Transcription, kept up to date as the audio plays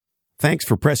Thanks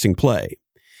for pressing play.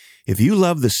 If you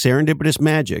love the serendipitous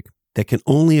magic that can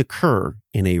only occur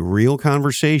in a real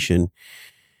conversation,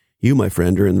 you, my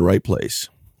friend, are in the right place.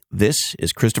 This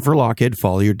is Christopher Lochhead,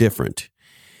 Follow Your Different.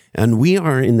 And we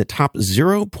are in the top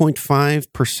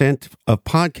 0.5% of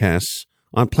podcasts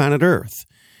on planet Earth.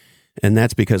 And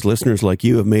that's because listeners like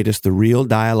you have made us the real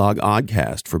dialogue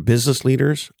oddcast for business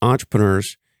leaders,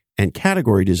 entrepreneurs, and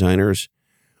category designers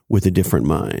with a different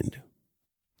mind.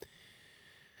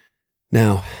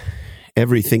 Now,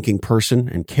 every thinking person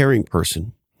and caring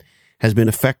person has been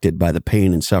affected by the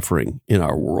pain and suffering in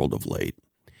our world of late.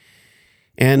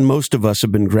 And most of us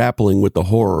have been grappling with the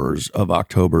horrors of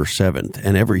October 7th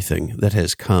and everything that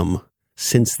has come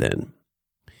since then.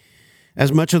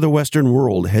 As much of the Western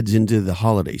world heads into the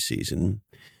holiday season,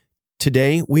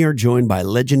 today we are joined by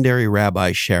legendary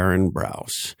Rabbi Sharon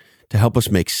Brous to help us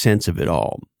make sense of it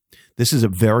all. This is a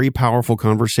very powerful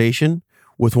conversation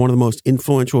with one of the most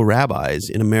influential rabbis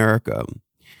in America.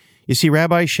 You see,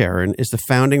 Rabbi Sharon is the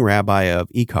founding rabbi of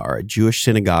IKAR, a Jewish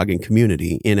synagogue and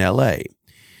community in L.A.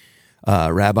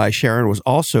 Rabbi Sharon was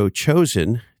also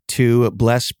chosen to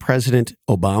bless President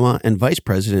Obama and Vice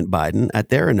President Biden at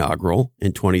their inaugural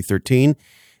in 2013,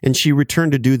 and she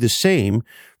returned to do the same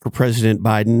for President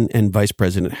Biden and Vice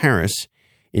President Harris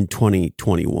in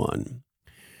 2021.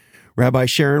 Rabbi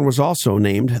Sharon was also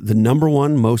named the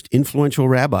 #1 most influential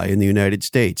rabbi in the United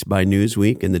States by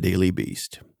Newsweek and the Daily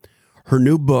Beast. Her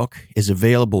new book is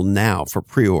available now for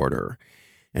preorder,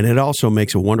 and it also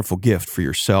makes a wonderful gift for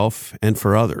yourself and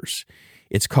for others.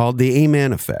 It's called The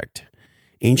Amen Effect,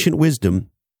 Ancient Wisdom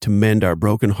to Mend Our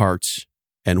Broken Hearts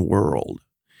and World.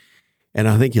 And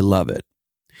I think you'll love it.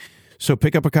 So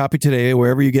pick up a copy today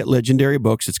wherever you get legendary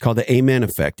books. It's called The Amen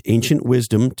Effect, Ancient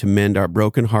Wisdom to Mend Our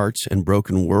Broken Hearts and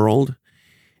Broken World.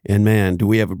 And man, do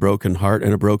we have a broken heart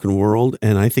and a broken world?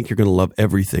 And I think you're going to love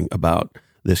everything about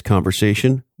this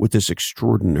conversation with this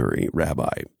extraordinary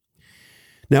rabbi.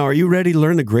 Now, are you ready to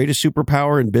learn the greatest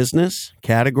superpower in business,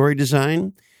 category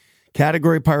design?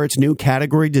 Category Pirate's new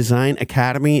Category Design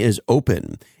Academy is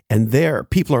open, and there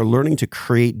people are learning to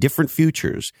create different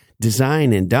futures,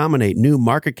 design and dominate new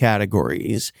market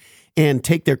categories, and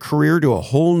take their career to a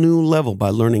whole new level by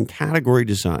learning category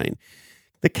design.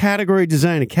 The Category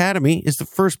Design Academy is the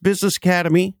first business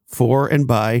academy for and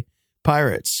by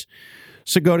pirates.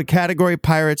 So go to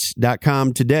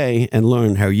categorypirates.com today and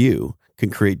learn how you can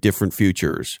create different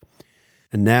futures.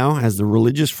 And now, as the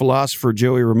religious philosopher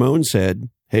Joey Ramone said,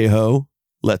 hey ho,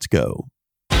 let's go.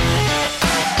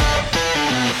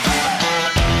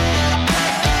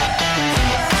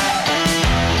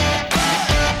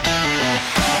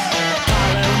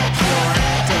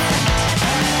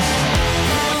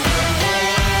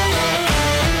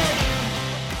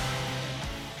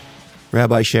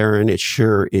 Rabbi Sharon, it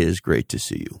sure is great to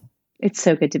see you. It's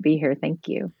so good to be here. Thank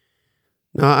you.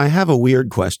 Now, I have a weird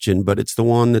question, but it's the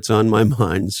one that's on my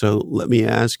mind, so let me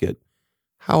ask it.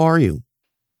 How are you?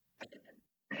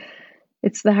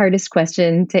 It's the hardest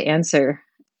question to answer.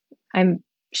 I'm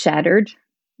shattered.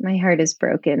 My heart is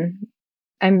broken.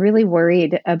 I'm really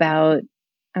worried about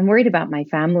my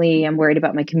family. I'm worried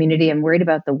about my community. I'm worried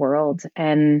about the world.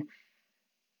 And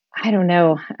I don't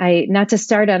know, not to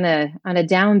start on a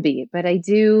downbeat, but I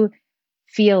do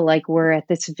feel like we're at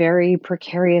this very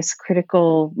precarious,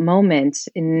 critical moment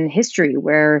in history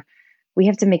where we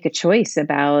have to make a choice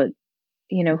about,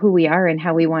 who we are and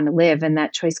how we want to live. And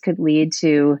that choice could lead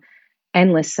to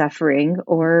endless suffering,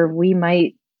 or we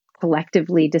might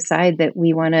collectively decide that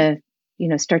we want to,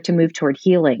 start to move toward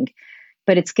healing.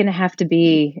 But it's going to have to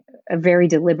be a very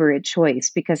deliberate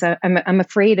choice, because I'm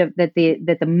afraid of that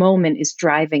the moment is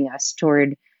driving us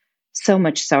toward so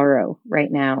much sorrow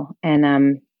right now, and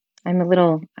I'm a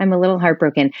little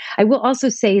heartbroken. I will also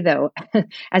say, though,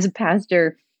 as a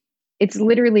pastor, it's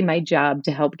literally my job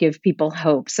to help give people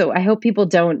hope. So I hope people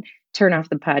don't turn off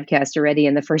the podcast already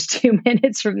in the first 2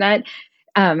 minutes from that.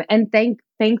 And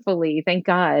thankfully, thank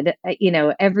God,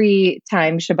 every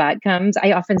time Shabbat comes,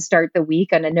 I often start the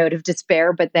week on a note of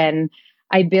despair, but then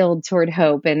I build toward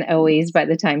hope. And always by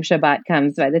the time Shabbat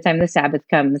comes, by the time the Sabbath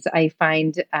comes, I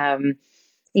find,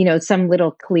 some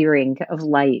little clearing of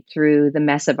light through the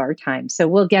mess of our time. So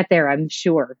we'll get there, I'm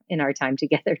sure, in our time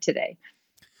together today.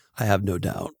 I have no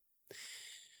doubt.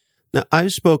 Now,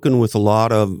 I've spoken with a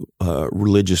lot of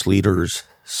religious leaders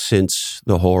since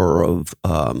the horror of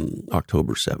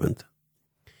October 7th.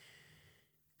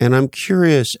 And I'm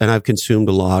curious, and I've consumed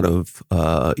a lot of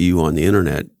you on the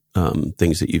internet,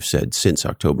 things that you've said since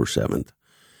October 7th.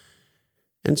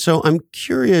 And so I'm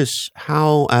curious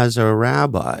how, as a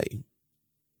rabbi,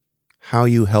 how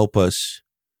you help us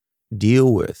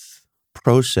deal with,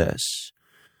 process,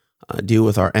 deal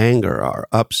with our anger, our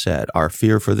upset, our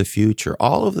fear for the future,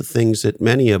 all of the things that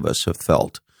many of us have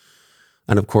felt,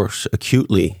 and of course,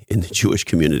 acutely in the Jewish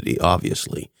community,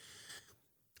 obviously.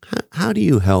 How do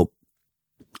you help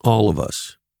all of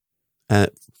us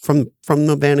from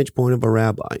the vantage point of a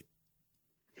rabbi?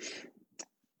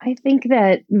 I think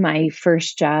that my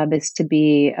first job is to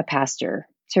be a pastor,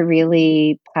 to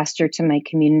really pastor to my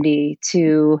community,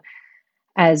 to,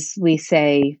 as we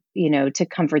say, to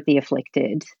comfort the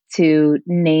afflicted, to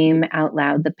name out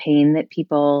loud the pain that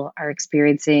people are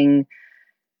experiencing,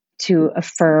 to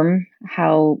affirm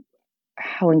how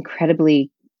incredibly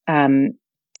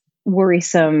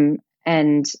worrisome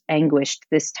and anguished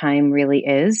this time really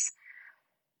is,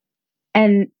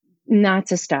 and not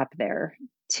to stop there,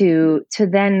 to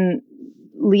then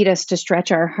lead us to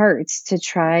stretch our hearts, to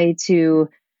try to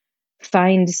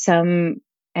find some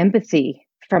empathy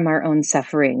from our own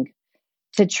suffering,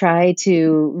 to try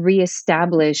to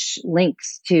reestablish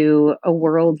links to a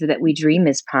world that we dream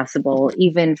is possible,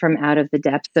 even from out of the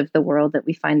depths of the world that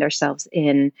we find ourselves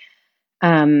in.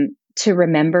 To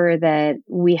remember that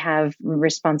we have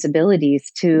responsibilities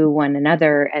to one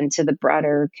another and to the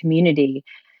broader community,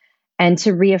 and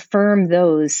to reaffirm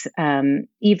those,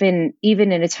 even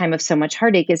in a time of so much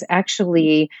heartache, is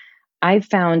actually, I've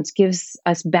found, gives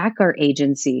us back our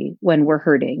agency when we're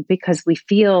hurting, because we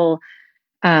feel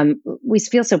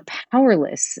so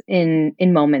powerless in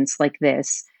moments like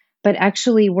this. But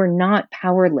actually, we're not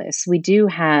powerless. We do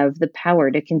have the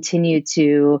power to continue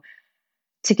to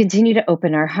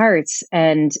open our hearts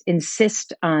and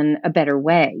insist on a better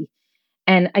way.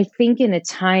 And I think in a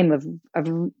time of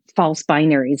false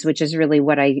binaries, which is really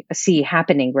what I see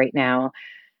happening right now,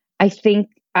 I think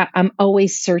I'm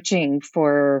always searching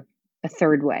for a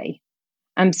third way.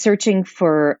 I'm searching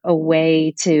for a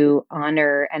way to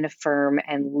honor and affirm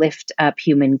and lift up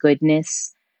human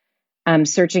goodness. I'm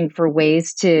searching for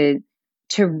ways to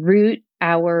root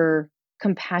our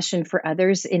compassion for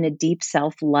others in a deep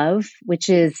self-love, which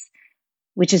is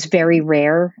very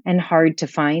rare and hard to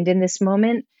find in this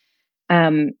moment.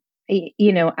 I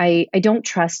don't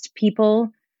trust people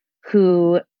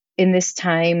who in this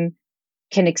time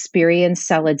can experience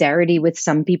solidarity with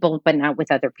some people, but not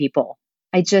with other people.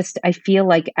 I feel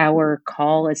like our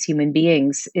call as human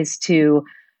beings is to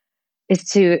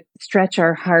stretch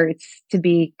our hearts, to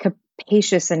be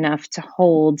capacious enough to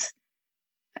hold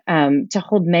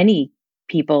many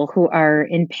people who are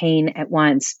in pain at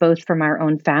once, both from our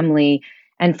own family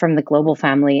and from the global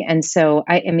family. And so,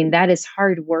 I mean, that is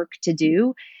hard work to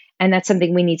do. And that's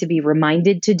something we need to be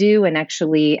reminded to do and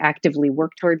actually actively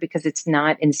work toward, because it's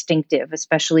not instinctive,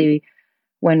 especially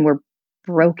when we're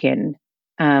broken,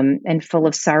 and full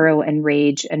of sorrow and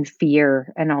rage and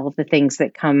fear and all of the things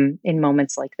that come in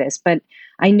moments like this. But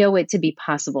I know it to be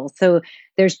possible. So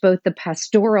there's both the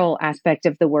pastoral aspect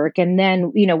of the work, and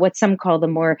then, what some call the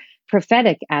more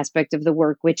prophetic aspect of the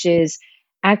work, which is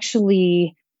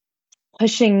actually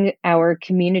pushing our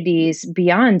communities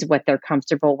beyond what they're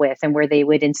comfortable with and where they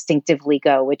would instinctively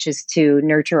go, which is to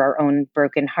nurture our own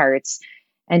broken hearts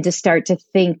and to start to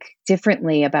think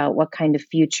differently about what kind of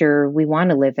future we want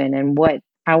to live in and what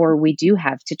power we do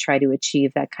have to try to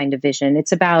achieve that kind of vision.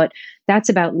 That's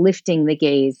about lifting the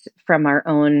gaze from our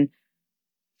own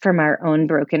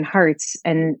broken hearts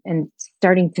and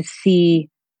starting to see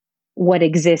what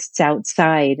exists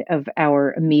outside of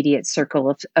our immediate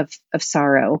circle of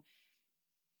sorrow.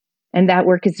 And that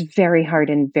work is very hard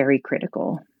and very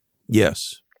critical. Yes.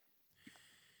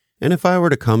 And if I were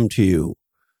to come to you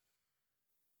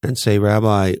and say,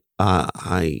 Rabbi,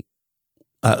 I've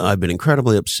been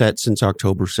incredibly upset since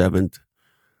October 7th.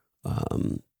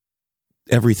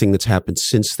 Everything that's happened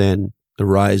since then, the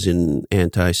rise in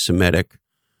anti-Semitic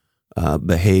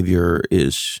behavior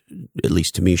is, at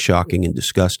least to me, shocking and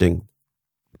disgusting.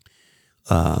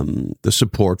 The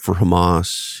support for Hamas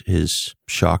is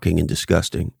shocking and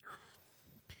disgusting.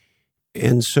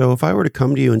 And so if I were to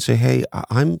come to you and say, hey,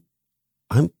 I'm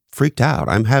freaked out.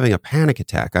 I'm having a panic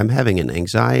attack. I'm having an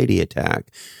anxiety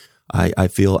attack. I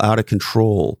feel out of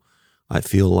control. I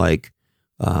feel like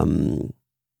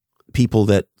people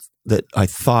that I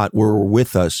thought were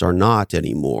with us are not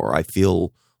anymore. I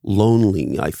feel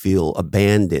lonely. I feel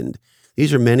abandoned.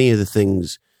 These are many of the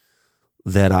things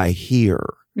that I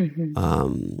hear,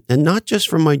 and not just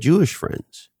from my Jewish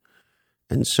friends.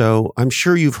 And so I'm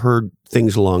sure you've heard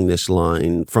things along this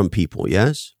line from people,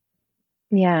 yes?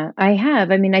 Yeah, I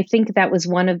have. I mean, I think that was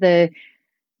one of the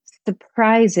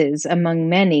surprises among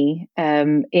many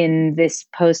in this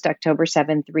post-October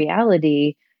 7th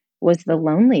reality was the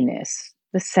loneliness,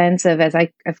 the sense of, as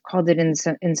I've called it in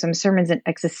some sermons, an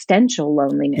existential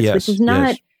loneliness, which is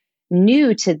not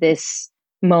new to this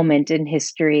moment in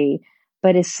history,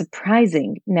 but is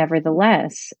surprising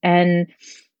nevertheless. And,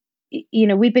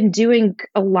 we've been doing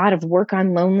a lot of work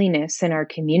on loneliness in our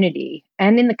community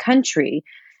and in the country,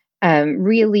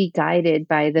 really guided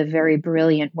by the very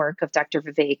brilliant work of Dr.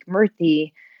 Vivek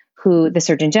Murthy, the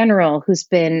Surgeon General, who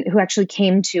actually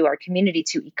came to our community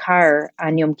to IKAR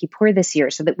on Yom Kippur this year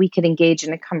so that we could engage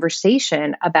in a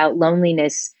conversation about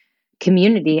loneliness,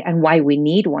 community, and why we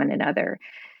need one another.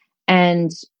 And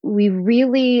we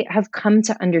really have come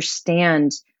to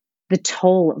understand the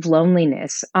toll of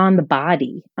loneliness on the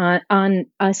body, on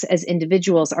us as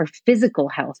individuals, our physical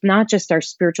health, not just our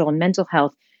spiritual and mental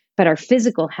health, but our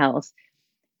physical health.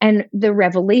 And the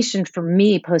revelation for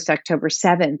me post October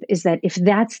 7th is that if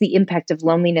that's the impact of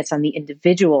loneliness on the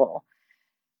individual,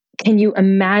 can you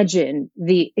imagine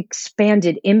the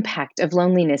expanded impact of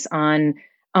loneliness on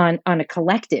a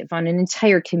collective, on an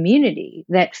entire community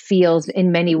that feels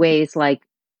in many ways like,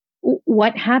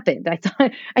 what happened?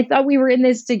 I thought we were in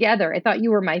this together. I thought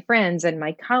you were my friends and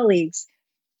my colleagues.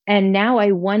 And now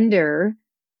I wonder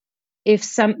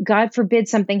if God forbid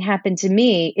something happened to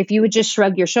me, if you would just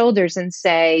shrug your shoulders and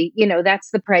say,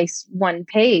 that's the price one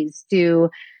pays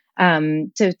to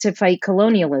fight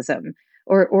colonialism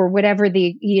or whatever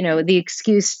the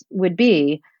excuse would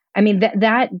be. I mean,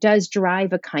 that does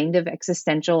drive a kind of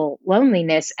existential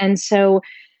loneliness. And so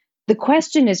the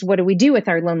question is, what do we do with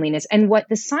our loneliness? And what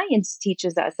the science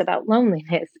teaches us about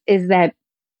loneliness is that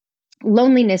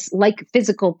loneliness, like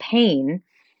physical pain,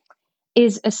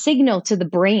 is a signal to the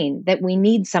brain that we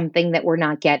need something that we're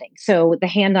not getting. So the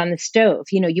hand on the stove,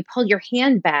 you pull your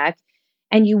hand back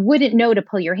and you wouldn't know to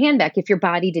pull your hand back if your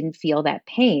body didn't feel that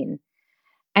pain.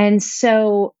 And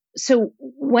so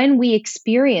when we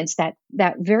experience that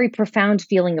very profound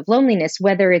feeling of loneliness,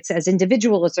 whether it's as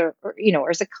individuals or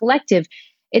as a collective,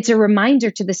 it's a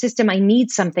reminder to the system, I need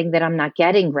something that I'm not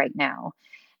getting right now.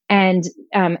 And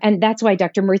that's why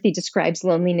Dr. Murthy describes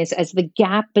loneliness as the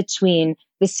gap between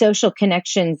the social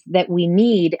connections that we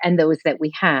need and those that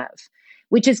we have,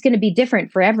 which is going to be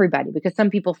different for everybody because some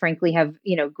people, frankly, have,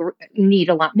 need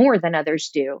a lot more than others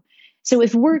do. So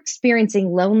if we're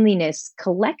experiencing loneliness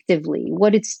collectively,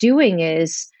 what it's doing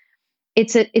is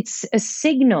it's a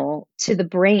signal to the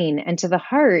brain and to the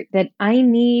heart that I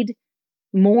need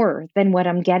more than what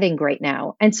I'm getting right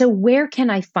now. And so where can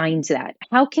I find that?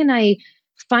 How can I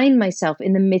find myself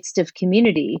in the midst of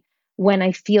community when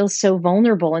I feel so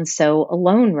vulnerable and so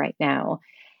alone right now?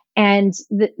 And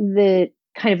the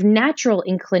kind of natural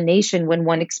inclination when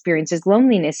one experiences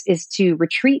loneliness is to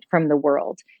retreat from the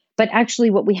world. But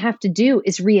actually what we have to do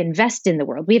is reinvest in the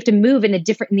world. We have to move in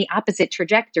the opposite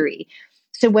trajectory.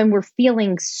 So when we're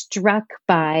feeling struck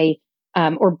by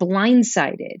or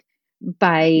blindsided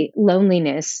by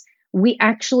loneliness, we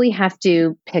actually have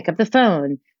to pick up the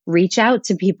phone, reach out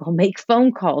to people, make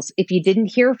phone calls. If you didn't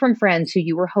hear from friends who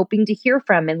you were hoping to hear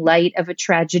from in light of a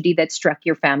tragedy that struck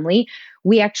your family,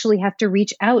 we actually have to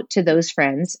reach out to those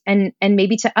friends and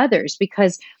maybe to others,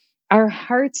 because our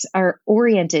hearts are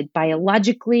oriented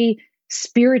biologically,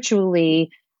 spiritually,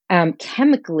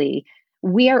 chemically.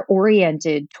 We are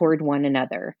oriented toward one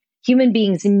another. Human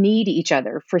beings need each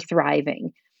other for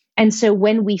thriving. And so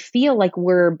when we feel like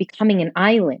we're becoming an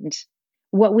island,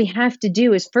 what we have to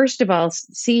do is, first of all,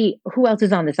 see who else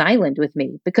is on this island with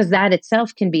me, because that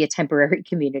itself can be a temporary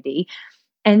community.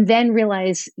 And then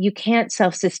realize you can't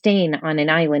self-sustain on an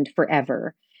island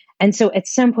forever. And so at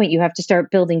some point, you have to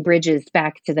start building bridges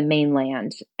back to the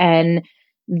mainland. And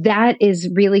that is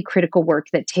really critical work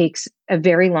that takes a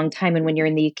very long time. And when you're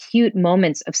in the acute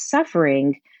moments of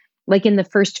suffering, like in the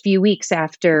first few weeks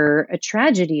after a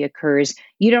tragedy occurs,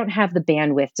 you don't have the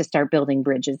bandwidth to start building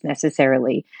bridges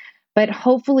necessarily. But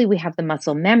hopefully we have the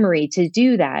muscle memory to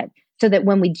do that, so that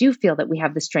when we do feel that we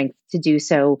have the strength to do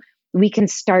so, we can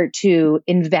start to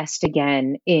invest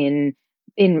again in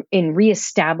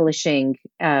reestablishing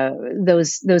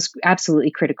those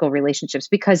absolutely critical relationships.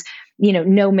 Because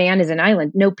no man is an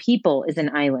island, no people is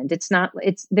an island.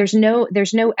 There's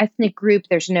no ethnic group,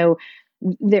 there's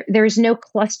no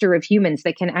cluster of humans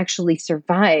that can actually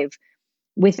survive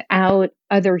without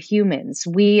other humans.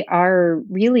 We are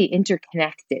really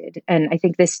interconnected. And I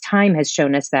think this time has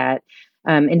shown us that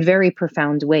in very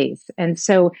profound ways. And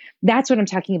so that's what I'm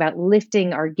talking about,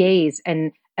 lifting our gaze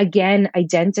and again,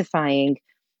 identifying,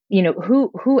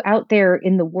 who out there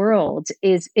in the world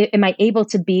am I able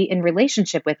to be in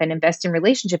relationship with and invest in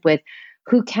relationship with,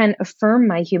 who can affirm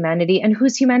my humanity and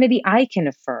whose humanity I can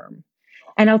affirm.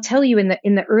 And I'll tell you, in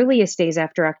the earliest days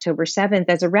after October 7th,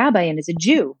 as a rabbi and as a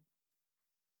Jew,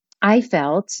 I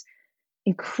felt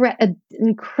an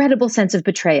incredible sense of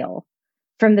betrayal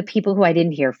from the people who I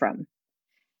didn't hear from.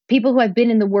 people who I've been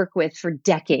in the work with for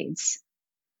decades,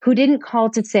 who didn't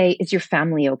call to say, is your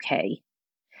family okay?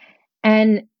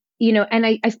 And, and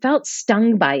I felt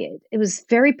stung by it. It was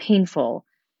very painful.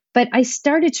 But I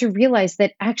started to realize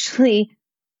that actually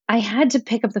I had to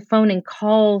pick up the phone and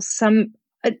call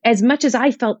as much as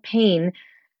I felt pain,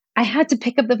 I had to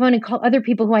pick up the phone and call other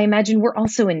people who I imagine were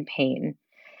also in pain.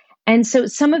 And so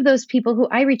some of those people who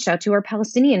I reached out to are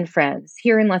Palestinian friends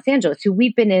here in Los Angeles, who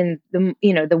we've been in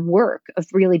the work of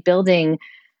really building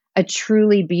a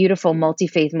truly beautiful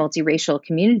multi-faith, multiracial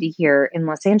community here in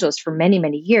Los Angeles for many,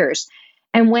 many years.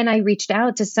 And when I reached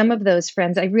out to some of those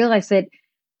friends, I realized that,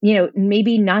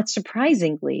 maybe not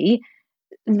surprisingly,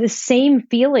 the same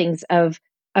feelings of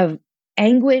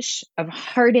anguish, of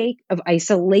heartache, of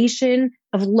isolation,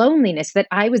 of loneliness that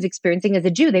I was experiencing as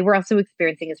a Jew, they were also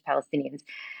experiencing as Palestinians.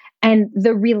 And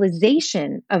the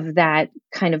realization of that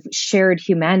kind of shared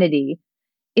humanity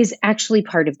is actually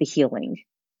part of the healing.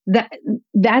 That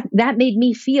made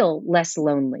me feel less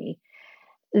lonely.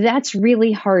 That's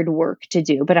really hard work to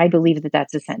do, but I believe that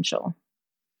that's essential.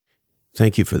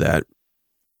 Thank you for that.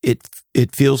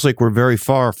 It feels like we're very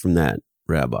far from that,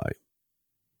 Rabbi.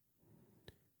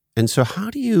 And so how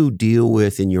do you deal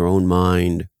with, in your own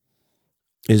mind,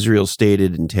 Israel's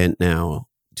stated intent now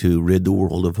to rid the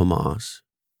world of Hamas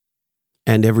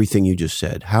and everything you just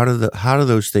said? How do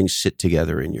those things sit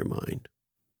together in your mind?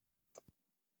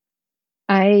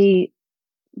 I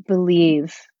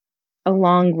believe,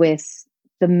 along with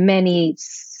the many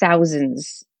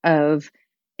thousands of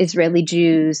Israeli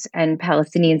Jews and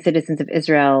Palestinian citizens of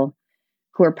Israel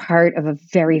who are part of a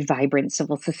very vibrant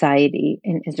civil society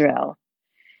in Israel,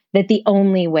 that the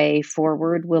only way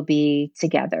forward will be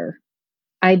together.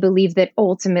 I believe that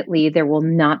ultimately there will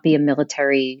not be a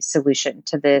military solution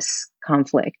to this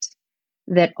conflict,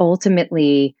 that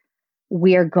ultimately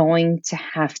we are going to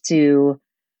have to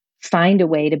find a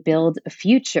way to build a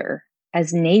future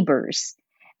as neighbors.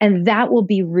 And that will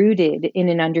be rooted in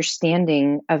an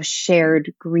understanding of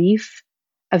shared grief,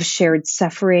 of shared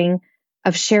suffering,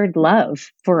 of shared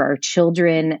love for our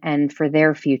children and for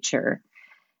their future.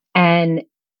 And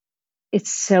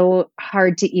it's so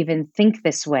hard to even think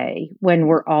this way when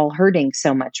we're all hurting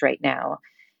so much right now.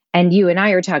 And you and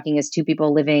I are talking as two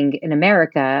people living in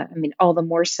America. I mean, all the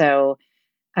more so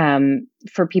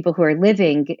for people who are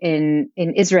living in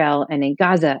Israel and in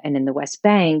Gaza and in the West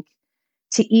Bank,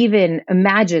 to even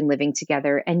imagine living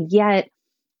together. And yet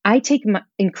I take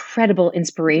incredible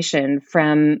inspiration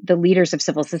from the leaders of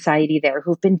civil society there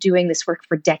who've been doing this work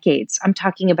for decades. I'm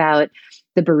talking about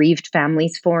the Bereaved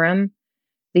Families Forum.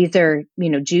 These are,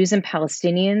 Jews and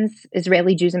Palestinians,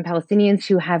 Israeli Jews and Palestinians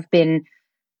who have been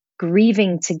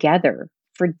grieving together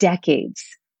for decades,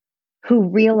 who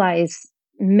realized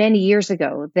many years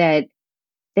ago that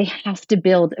they have to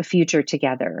build a future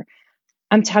together.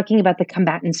 I'm talking about the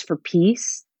Combatants for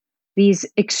Peace, these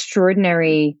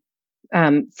extraordinary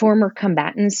former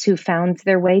combatants who found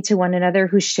their way to one another,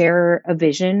 who share a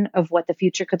vision of what the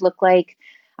future could look like.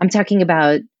 I'm talking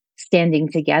about Standing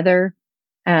Together.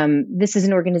 This is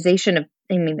an organization of,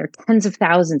 there are tens of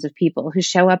thousands of people who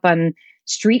show up on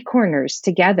street corners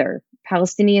together,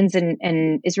 Palestinians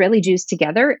and Israeli Jews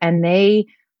together, and they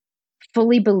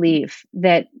fully believe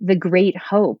that the great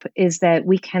hope is that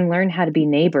we can learn how to be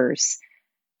neighbors.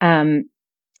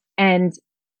 And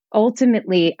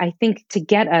ultimately, I think to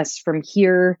get us from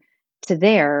here to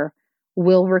there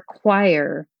will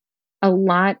require a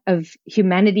lot of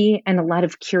humanity and a lot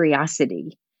of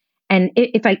curiosity. And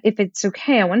if it's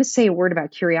okay, I want to say a word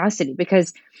about curiosity,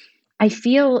 because I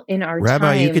feel in our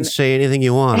Rabbi, time... you can say anything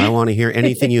you want. I want to hear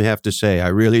anything you have to say. I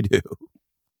really do.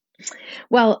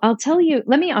 Well, I'll tell you,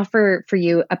 let me offer for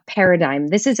you a paradigm.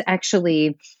 This is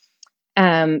actually,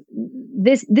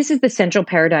 this is the central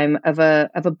paradigm of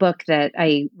a book that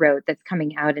I wrote that's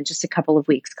coming out in just a couple of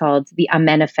weeks, called The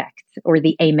Amen Effect, or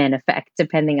The Amen Effect,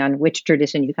 depending on which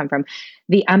tradition you come from.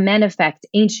 The Amen Effect,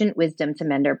 Ancient Wisdom to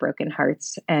Mend Our Broken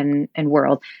Hearts and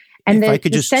World. And if I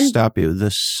could just stop you,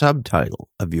 the subtitle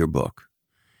of your book.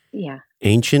 Yeah.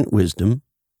 Ancient Wisdom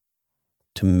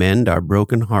to Mend Our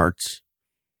Broken Hearts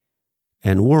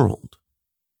and World.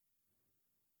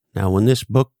 Now, when this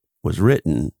book was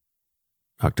written,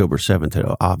 October 7th, had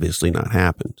obviously not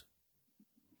happened.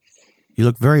 You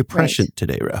look very prescient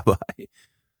today, Rabbi.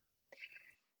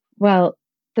 Well,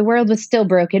 the world was still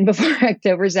broken before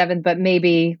October 7th, but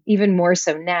maybe even more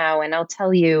so now. And I'll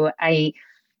tell you, I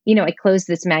closed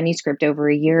this manuscript over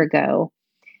a year ago,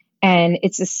 and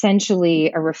it's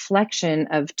essentially a reflection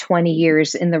of 20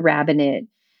 years in the rabbinate.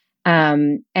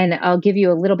 And I'll give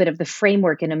you a little bit of the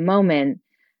framework in a moment,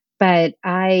 but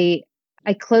I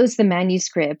closed the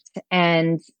manuscript,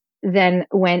 and then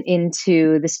went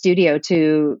into the studio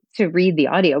to read the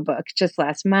audiobook just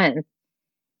last month.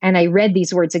 And I read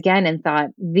these words again and thought,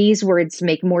 these words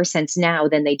make more sense now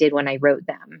than they did when I wrote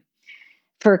them,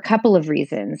 for a couple of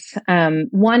reasons.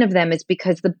 One of them is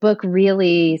because the book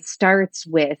really starts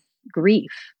with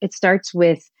grief. It starts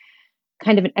with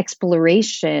kind of an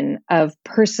exploration of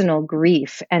personal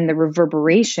grief and the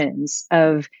reverberations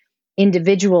of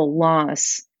individual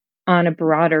loss on a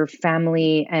broader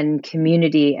family and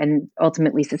community and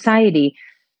ultimately society.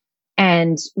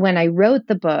 And when I wrote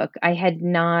the book, I had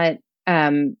many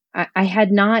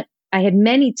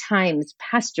times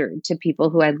pastored to people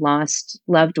who had lost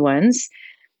loved ones,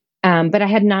 but I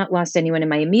had not lost anyone in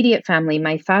my immediate family.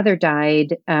 My father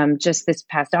died just this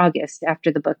past August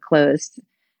after the book closed.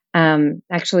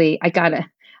 Actually, I got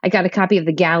a copy of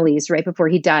The Galleys right before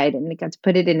he died, and I got to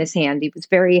put it in his hand. He was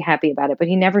very happy about it, but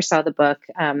he never saw the book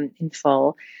in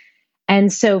full.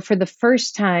 And so for the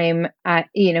first time, I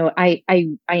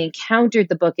encountered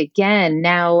the book again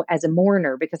now as a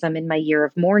mourner, because I'm in my year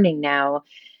of mourning now.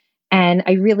 And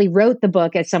I really wrote the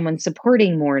book as someone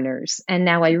supporting mourners. And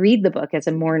now I read the book as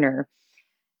a mourner.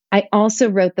 I also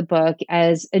wrote the book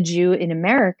as a Jew in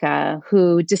America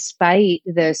who, despite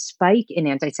the spike in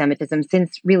anti-Semitism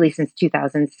since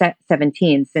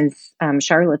 2017, since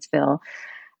Charlottesville,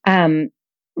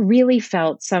 really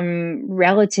felt some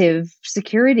relative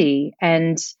security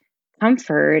and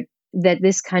comfort that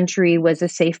this country was a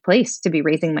safe place to be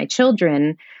raising my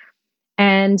children.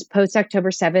 And post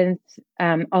October 7th,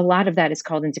 a lot of that is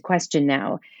called into question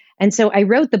now. And so I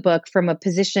wrote the book from a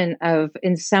position of,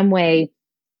 in some way,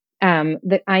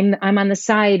 that I'm on the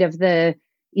side of the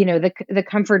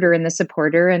comforter and the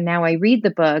supporter. And now I read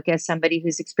the book as somebody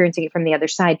who's experiencing it from the other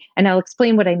side. And I'll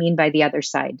explain what I mean by the other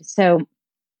side. So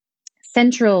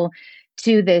central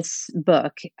to this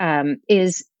book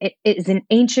is an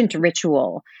ancient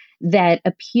ritual that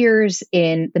appears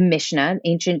in the Mishnah,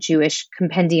 ancient Jewish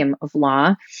compendium of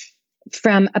law,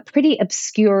 from a pretty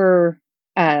obscure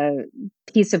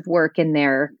piece of work in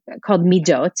there called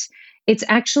Midot. It's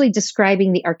actually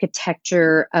describing the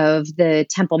architecture of the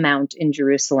Temple Mount in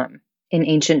Jerusalem in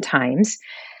ancient times.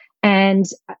 And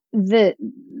the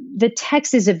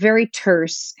text is a very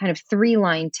terse, kind of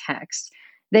 3-line text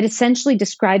that essentially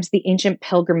describes the ancient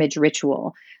pilgrimage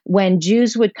ritual when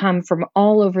Jews would come from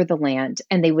all over the land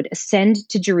and they would ascend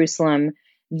to Jerusalem.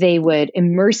 They would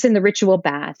immerse in the ritual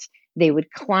bath. They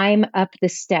would climb up the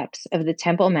steps of the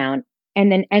Temple Mount and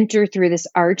then enter through this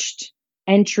arched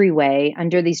entryway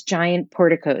under these giant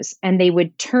porticos. And they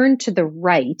would turn to the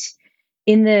right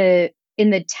in the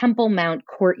Temple Mount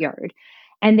courtyard.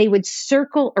 And they would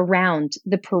circle around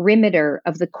the perimeter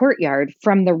of the courtyard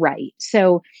from the right.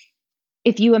 So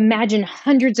if you imagine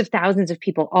hundreds of thousands of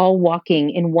people all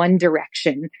walking in one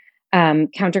direction,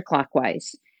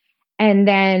 counterclockwise, and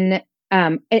then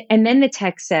the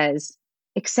text says,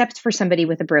 except for somebody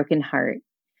with a broken heart,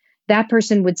 that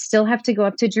person would still have to go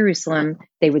up to Jerusalem.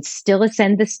 They would still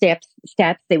ascend the steps.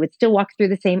 They would still walk through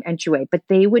the same entryway, but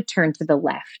they would turn to the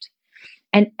left.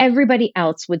 And everybody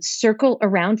else would circle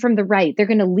around from the right. They're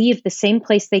going to leave the same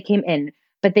place they came in,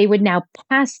 but they would now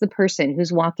pass the person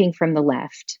who's walking from the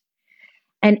left.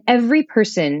 And every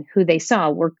person who they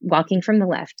saw were walking from the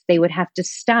left, they would have to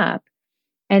stop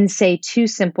and say 2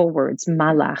 simple words,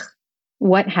 malach.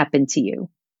 What happened to you?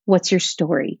 What's your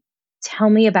story? Tell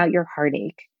me about your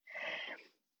heartache.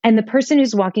 And the person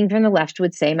who's walking from the left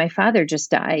would say, my father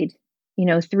just died,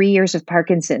 3 years of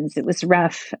Parkinson's. It was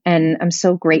rough. And I'm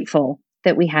so grateful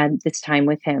that we had this time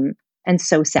with him, and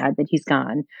so sad that he's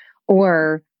gone.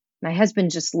 Or my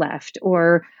husband just left,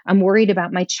 or I'm worried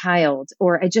about my child,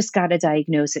 or I just got a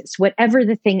diagnosis, whatever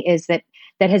the thing is that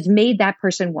has made that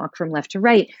person walk from left to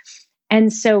right.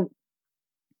 And so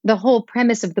the whole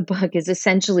premise of the book is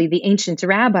essentially the ancient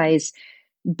rabbis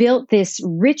built this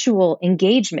ritual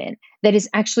engagement that is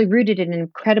actually rooted in an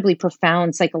incredibly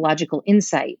profound psychological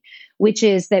insight, which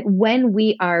is that when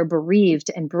we are bereaved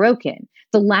and broken,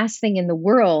 the last thing in the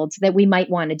world that we might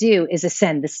want to do is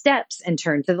ascend the steps and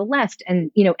turn to the left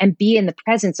and be in the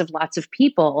presence of lots of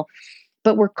people.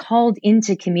 But we're called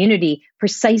into community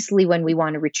precisely when we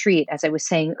want to retreat, as I was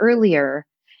saying earlier,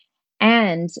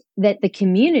 and that the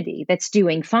community that's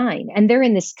doing fine, and they're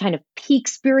in this kind of peak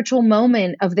spiritual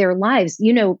moment of their lives.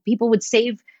 People would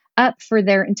save up for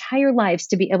their entire lives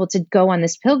to be able to go on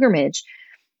this pilgrimage.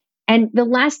 And the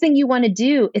last thing you want to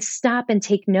do is stop and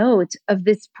take note of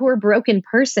this poor broken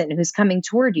person who's coming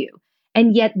toward you.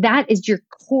 And yet that is your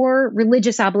core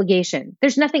religious obligation.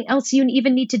 There's nothing else you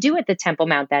even need to do at the Temple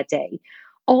Mount that day.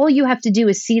 All you have to do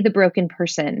is see the broken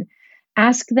person,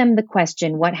 ask them the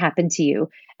question, what happened to you?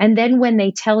 And then when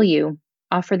they tell you,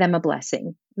 offer them a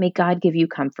blessing. May God give you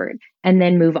comfort, and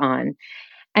then move on.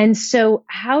 And so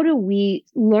how do we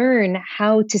learn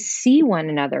how to see one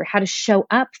another, how to show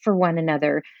up for one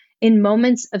another in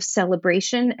moments of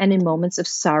celebration and in moments of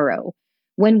sorrow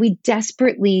when we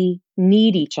desperately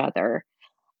need each other?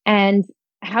 And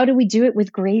how do we do it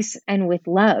with grace and with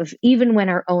love, even when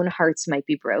our own hearts might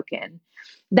be broken?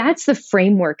 That's the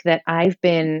framework that I've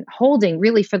been holding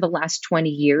really for the last 20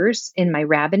 years in my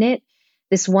rabbinate,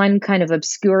 this one kind of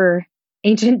obscure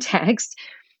ancient text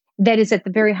that is at the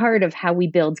very heart of how we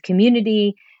build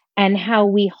community and how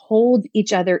we hold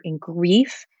each other in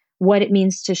grief, what it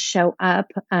means to show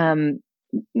up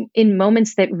in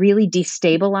moments that really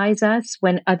destabilize us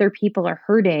when other people are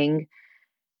hurting.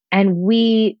 And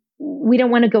we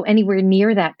don't want to go anywhere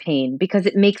near that pain because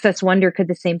it makes us wonder, could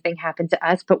the same thing happen to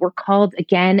us? But we're called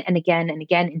again and again and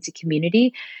again into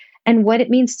community and what it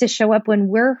means to show up when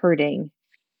we're hurting.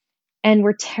 And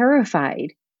we're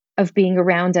terrified of being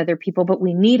around other people, but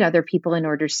we need other people in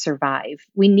order to survive.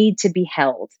 We need to be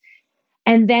held.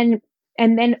 And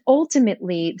then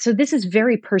ultimately, so this is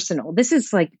very personal. This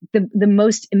is like the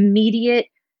most immediate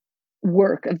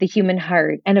work of the human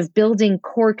heart and of building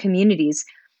core communities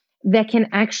that can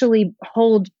actually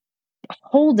hold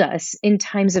us in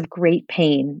times of great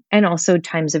pain and also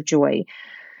times of joy.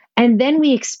 And then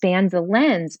we expand the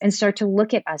lens and start to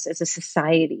look at us as a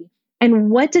society.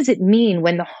 And what does it mean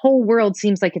when the whole world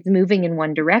seems like it's moving in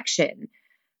one direction,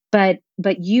 but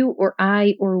you or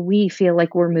I or we feel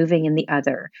like we're moving in the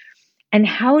other? And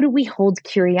how do we hold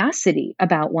curiosity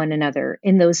about one another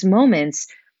in those moments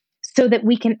so that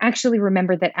we can actually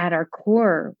remember that at our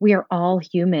core, we are all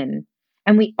human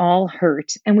and we all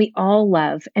hurt and we all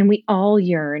love and we all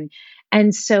yearn.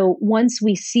 And so once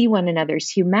we see one another's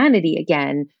humanity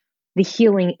again, the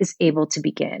healing is able to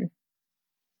begin.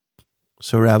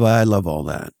 So, Rabbi, I love all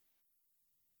that.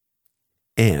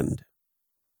 And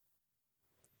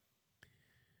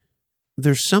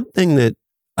there's something that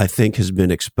I think has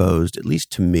been exposed, at least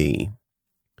to me.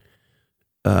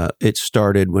 It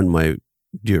started when my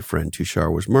dear friend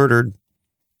Tushar was murdered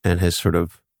and has sort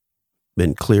of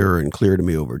been clearer and clearer to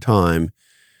me over time.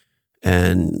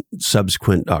 And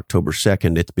subsequent October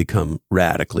 2nd, it's become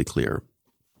radically clear.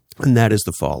 And that is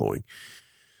the following.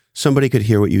 Somebody could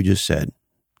hear what you just said.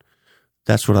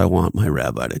 That's what I want my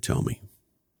rabbi to tell me.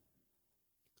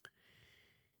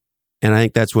 And I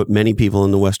think that's what many people in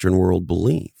the Western world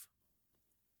believe.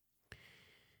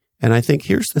 And I think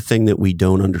here's the thing that we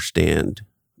don't understand,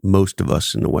 most of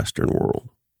us in the Western world.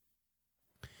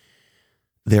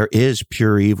 There is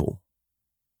pure evil.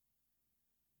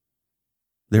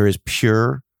 There is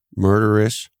pure,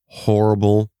 murderous,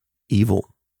 horrible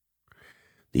evil.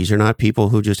 These are not people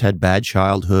who just had bad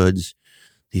childhoods.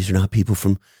 These are not people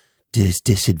from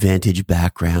disadvantaged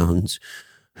backgrounds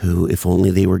who, if only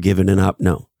they were given an up.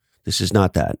 No, this is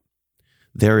not that.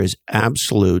 There is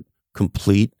absolute,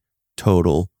 complete,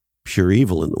 total, pure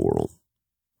evil in the world.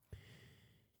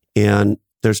 And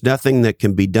there's nothing that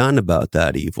can be done about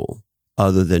that evil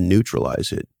other than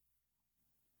neutralize it.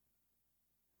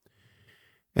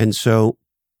 And so,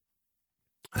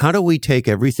 how do we take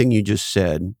everything you just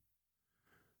said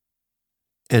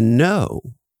and know?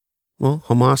 Well,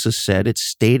 Hamas has said its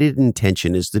stated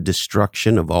intention is the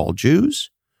destruction of all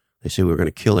Jews. They say we're going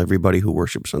to kill everybody who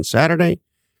worships on Saturday,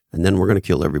 and then we're going to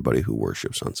kill everybody who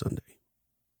worships on Sunday.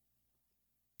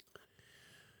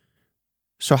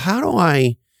 So how do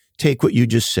I take what you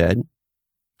just said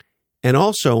and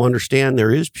also understand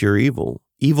there is pure evil,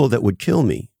 evil that would kill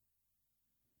me,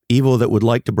 evil that would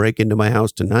like to break into my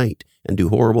house tonight and do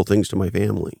horrible things to my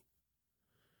family?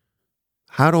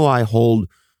 How do I hold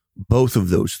both of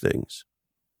those things?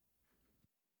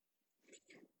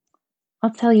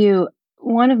 I'll tell you,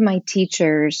 one of my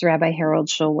teachers, Rabbi Harold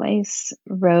Schulweis,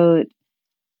 wrote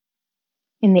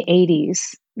in the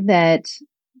 80s that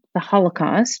the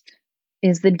Holocaust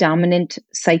is the dominant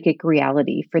psychic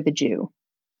reality for the Jew.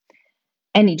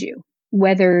 Any Jew,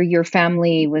 whether your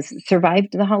family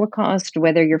survived the Holocaust,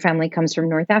 whether your family comes from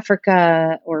North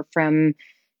Africa or from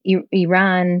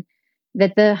Iran,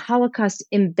 that the Holocaust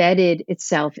embedded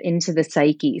itself into the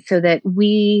psyche so that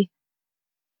we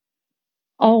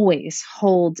always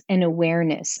hold an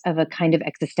awareness of a kind of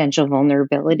existential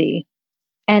vulnerability.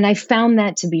 And I found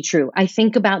that to be true. I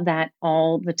think about that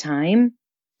all the time.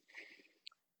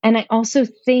 And I also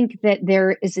think that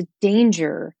there is a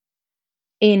danger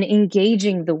in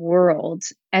engaging the world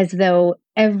as though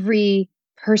every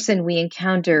person we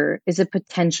encounter is a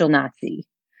potential Nazi.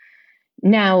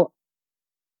 Now,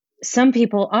 some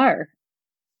people are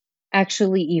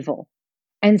actually evil,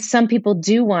 and some people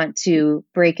do want to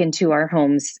break into our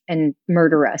homes and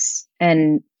murder us.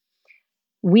 And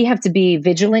We have to be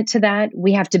vigilant to that.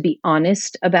 We have to be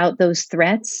honest about those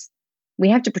threats. We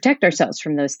have to protect ourselves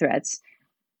from those threats.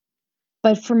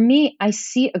 But for me, I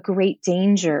see a great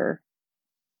danger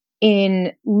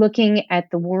in looking at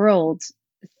the world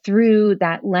through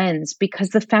that lens, because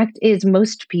the fact is,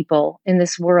 most people in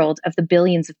this world, of the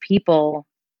billions of people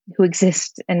who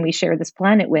exist and we share this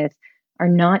planet with, are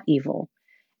not evil.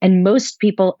 And most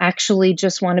people actually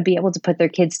just want to be able to put their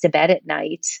kids to bed at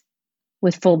night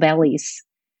with full bellies.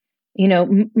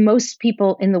 Most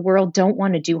people in the world don't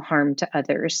want to do harm to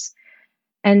others.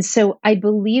 And so I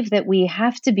believe that we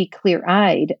have to be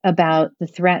clear-eyed about the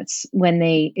threats when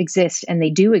they exist, and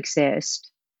they do exist.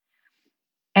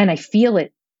 And I feel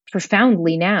it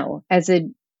profoundly now as a,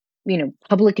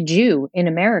 public Jew in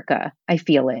America. I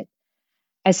feel it.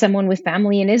 As someone with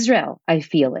family in Israel, I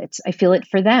feel it. I feel it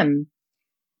for them.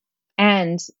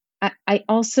 And I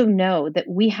also know that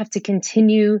we have to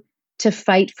continue to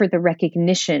fight for the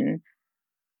recognition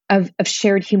of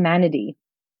shared humanity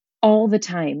all the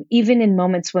time, even in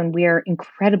moments when we are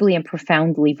incredibly and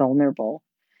profoundly vulnerable.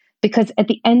 Because at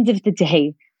the end of the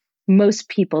day, most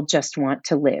people just want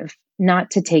to live,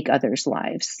 not to take others'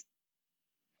 lives.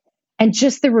 And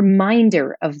just the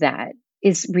reminder of that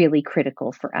is really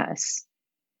critical for us,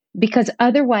 because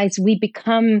otherwise we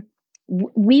become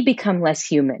less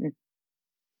human.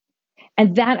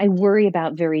 And that I worry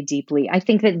about very deeply. I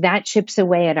think that chips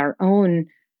away at our own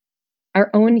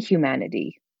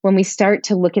humanity when we start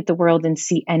to look at the world and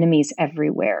see enemies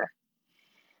everywhere.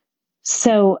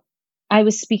 So I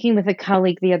was speaking with a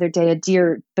colleague the other day, a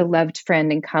dear beloved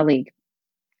friend and colleague,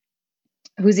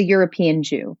 who's a European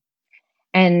Jew.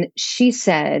 And she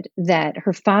said that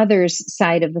her father's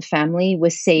side of the family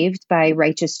was saved by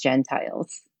righteous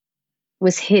Gentiles,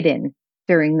 was hidden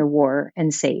during the war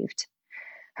and saved.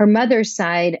 Her mother's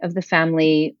side of the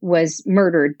family was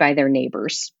murdered by their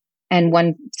neighbors, and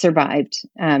one survived.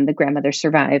 The grandmother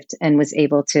survived and was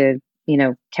able to,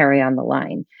 carry on the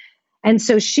line. And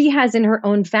so she has in her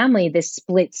own family this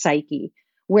split psyche,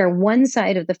 where one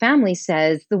side of the family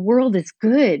says the world is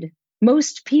good,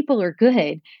 most people are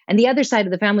good, and the other side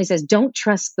of the family says don't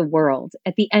trust the world.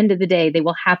 At the end of the day, they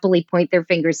will happily point their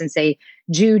fingers and say,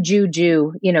 Jew, Jew,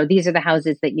 Jew, these are the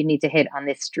houses that you need to hit on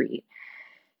this street.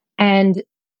 And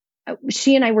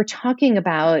she and I were talking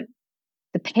about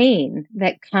the pain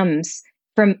that comes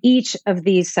from each of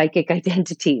these psychic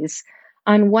identities.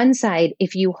 On one side,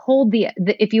 if you hold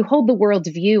the world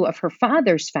view of her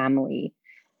father's family,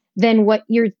 then what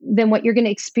you're going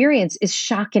to experience is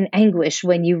shock and anguish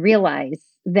when you realize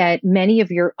that many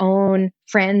of your own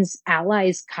friends,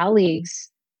 allies,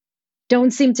 colleagues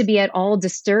don't seem to be at all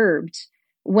disturbed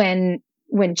when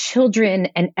children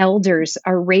and elders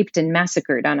are raped and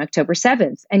massacred on October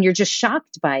 7th, and you're just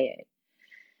shocked by it.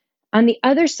 On the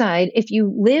other side, if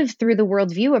you live through the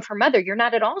worldview of her mother, you're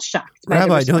not at all shocked.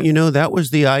 Rabbi, don't you know that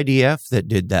was the IDF that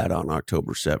did that on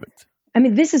October 7th? I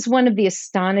mean, this is one of the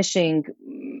astonishing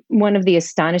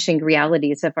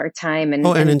realities of our time. And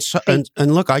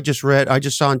look, I just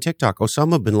saw on TikTok,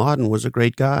 Osama bin Laden was a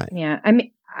great guy. Yeah, I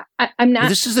mean, I'm not.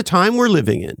 This is the time we're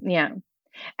living in. Yeah.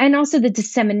 And also the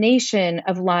dissemination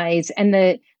of lies and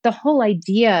the whole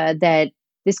idea that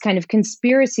this kind of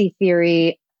conspiracy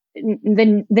theory,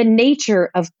 the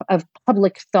nature of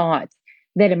public thought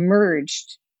that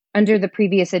emerged under the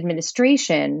previous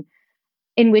administration,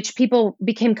 in which people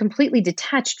became completely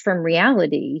detached from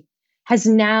reality, has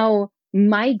now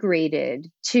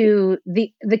migrated to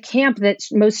the camp that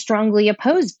most strongly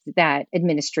opposed that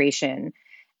administration,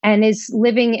 and is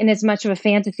living in as much of a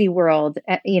fantasy world,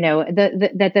 that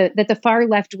the far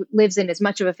left lives in as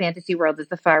much of a fantasy world as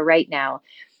the far right now.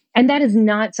 And that is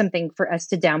not something for us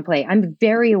to downplay. I'm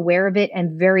very aware of it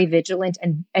and very vigilant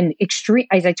and extreme,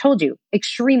 as I told you,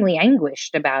 extremely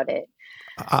anguished about it.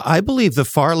 I believe the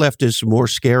far left is more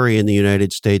scary in the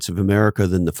United States of America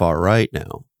than the far right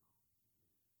now.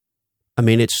 I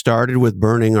mean, it started with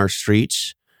burning our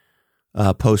streets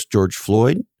post George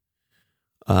Floyd.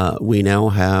 We now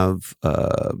have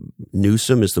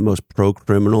Newsom is the most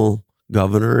pro-criminal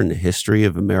governor in the history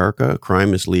of America.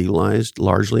 Crime is legalized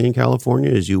largely in California,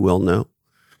 as you well know.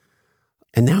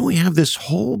 And now we have this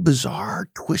whole bizarre,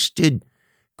 twisted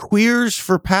queers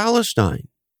for Palestine,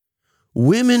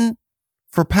 women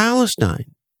for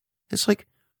Palestine. It's like,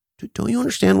 don't you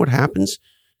understand what happens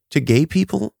to gay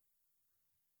people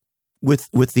with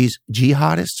these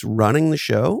jihadists running the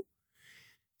show?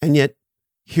 And yet,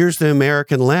 here's the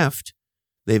American left.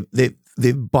 They've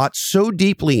bought so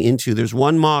deeply into there's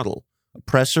one model,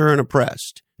 oppressor and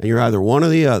oppressed, and you're either one or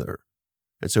the other.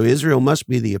 And so Israel must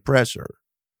be the oppressor.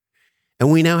 And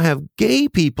we now have gay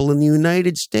people in the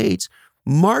United States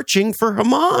marching for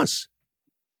Hamas.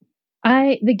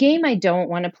 The game I don't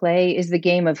want to play is the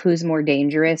game of who's more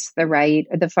dangerous, the right,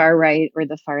 or the far right, or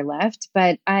the far left.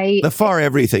 But the far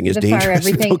everything is the dangerous. Far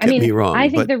everything. Don't get me wrong. I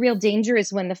think the real danger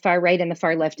is when the far right and the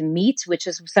far left meet, which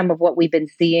is some of what we've been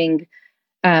seeing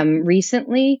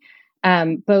recently,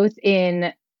 both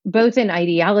in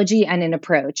ideology and in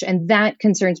approach, and that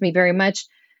concerns me very much.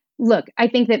 Look, I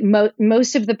think that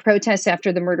most of the protests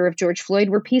after the murder of George Floyd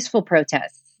were peaceful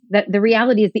protests. That the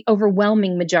reality is the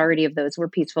overwhelming majority of those were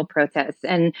peaceful protests.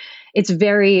 And it's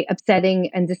very upsetting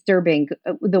and disturbing,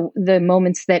 the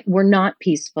moments that were not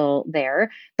peaceful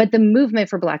there. But the movement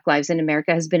for Black lives in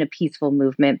America has been a peaceful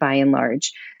movement by and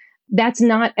large. That's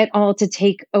not at all to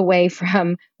take away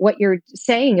from what you're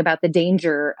saying about the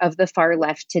danger of the far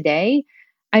left today.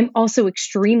 I'm also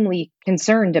extremely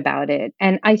concerned about it.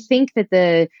 And I think that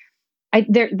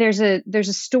there's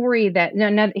a story that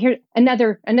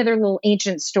another little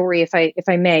ancient story, if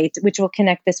I may, which will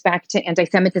connect this back to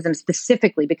anti-Semitism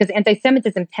specifically, because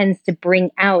anti-Semitism tends to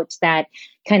bring out that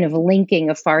kind of linking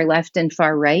of far left and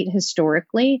far right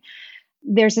historically.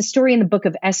 There's a story in the book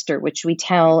of Esther, which we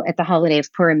tell at the holiday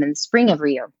of Purim in the spring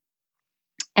every year.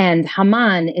 And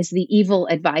Haman is the evil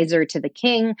advisor to the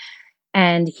king,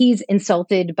 and he's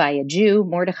insulted by a Jew,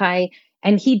 Mordecai,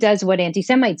 and he does what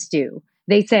anti-Semites do.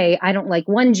 They say, I don't like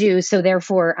one Jew, so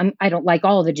therefore I don't like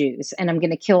all the Jews, and I'm going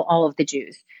to kill all of the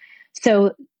Jews.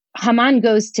 So Haman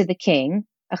goes to the king,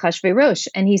 Ahasuerus,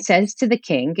 and he says to the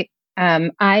king,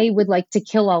 I would like to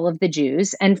kill all of the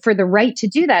Jews, and for the right to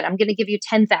do that, I'm going to give you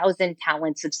 10,000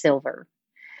 talents of silver.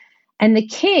 And the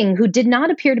king, who did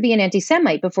not appear to be an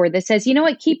anti-Semite before this, says, you know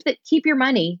what, keep your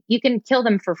money. You can kill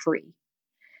them for free.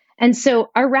 And so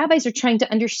our rabbis are trying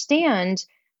to understand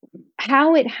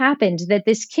how it happened that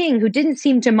this king, who didn't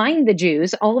seem to mind the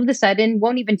Jews, all of a sudden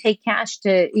won't even take cash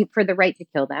for the right to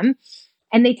kill them.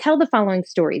 And they tell the following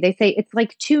story. They say it's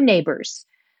like two neighbors,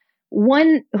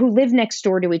 one who live next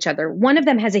door to each other. One of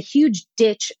them has a huge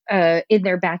ditch in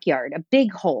their backyard, a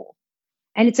big hole.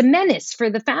 And it's a menace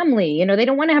for the family. You know, they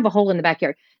don't want to have a hole in the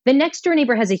backyard. The next door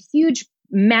neighbor has a huge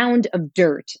mound of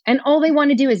dirt, and all they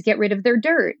want to do is get rid of their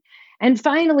dirt. And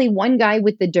finally, one guy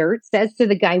with the dirt says to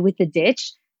the guy with the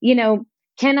ditch, you know,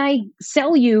 can I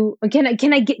sell you? Can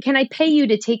I pay you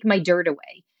to take my dirt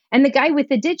away? And the guy with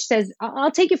the ditch says,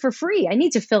 I'll take it for free. I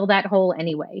need to fill that hole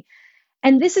anyway.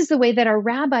 And this is the way that our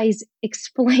rabbis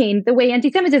explain the way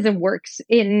anti-Semitism works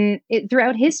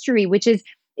throughout history, which is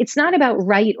it's not about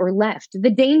right or left. The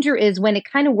danger is when it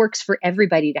kind of works for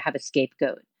everybody to have a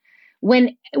scapegoat.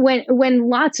 When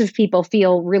lots of people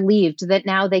feel relieved that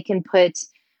now they can put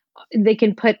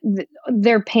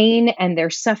their pain and their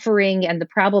suffering and the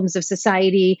problems of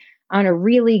society on a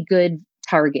really good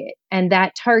target. And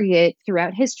that target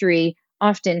throughout history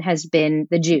often has been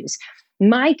the Jews.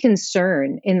 My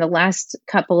concern in the last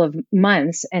couple of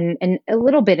months and a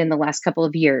little bit in the last couple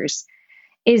of years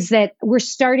is that we're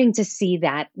starting to see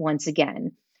that once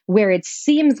again, where it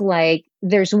seems like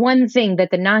there's one thing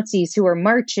that the Nazis who are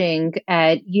marching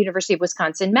at University of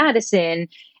Wisconsin-Madison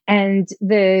and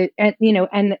the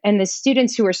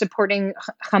students who are supporting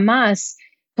Hamas,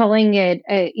 calling it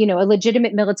a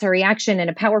legitimate military action and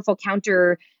a powerful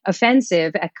counter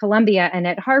offensive at Columbia and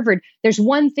at Harvard. There's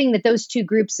one thing that those two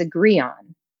groups agree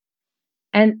on.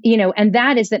 And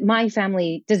that is that my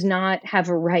family does not have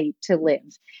a right to live.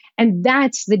 And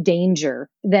that's the danger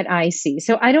that I see.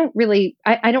 So I don't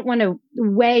want to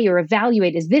weigh or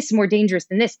evaluate, is this more dangerous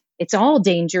than this? It's all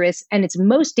dangerous. And it's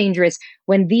most dangerous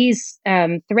when these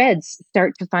threads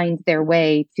start to find their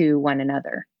way to one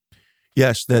another.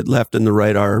 Yes, that left and the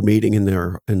right are meeting in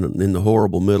the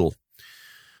horrible middle.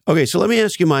 Okay, so let me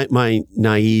ask you my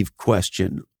naive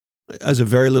question. As a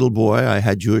very little boy, I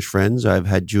had Jewish friends. I've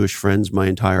had Jewish friends my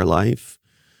entire life.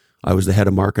 I was the head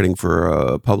of marketing for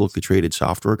a publicly traded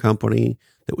software company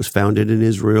that was founded in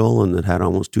Israel and that had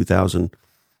almost 2,000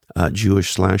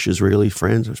 Jewish/Israeli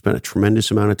friends. I spent a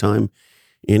tremendous amount of time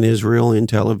in Israel, in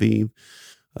Tel Aviv,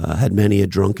 had many a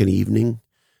drunken evening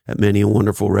at many a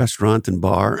wonderful restaurant and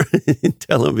bar in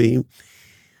Tel Aviv.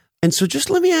 And so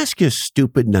just let me ask you a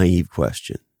stupid, naive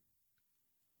question.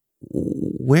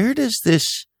 Where does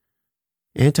this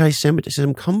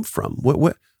anti-Semitism come from?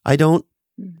 What I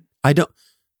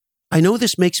know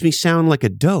this makes me sound like a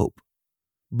dope,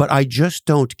 but I just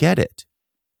don't get it.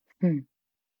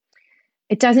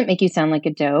 It doesn't make you sound like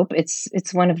a dope.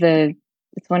 It's one of the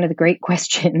great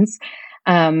questions,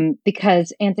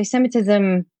 because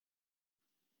anti-Semitism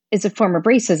is a form of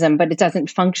racism, but it doesn't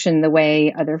function the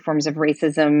way other forms of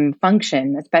racism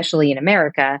function, especially in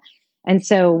America. And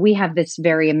so we have this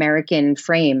very American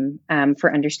frame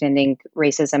for understanding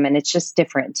racism, and it's just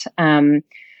different.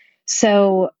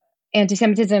 So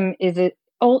anti-Semitism is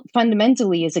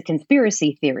fundamentally is a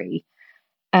conspiracy theory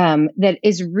that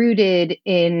is rooted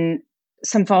in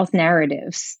some false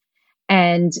narratives.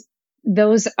 And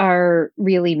those are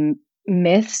really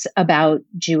myths about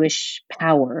Jewish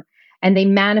power. And they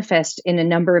manifest in a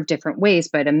number of different ways,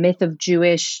 but the myth of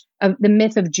Jews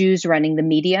running the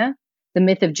media, the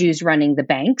myth of Jews running the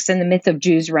banks, and the myth of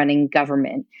Jews running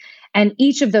government. And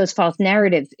each of those false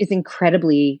narratives is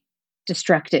incredibly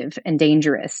destructive and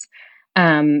dangerous.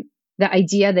 The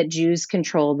idea that Jews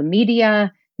control the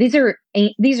media, these are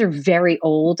very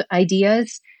old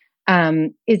ideas.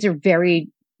 Is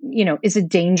a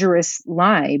dangerous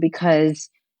lie, because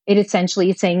it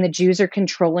essentially is saying that Jews are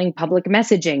controlling public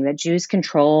messaging, that Jews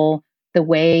control the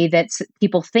way that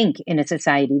people think in a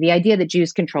society. The idea that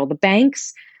Jews control the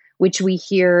banks, which we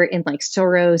hear in like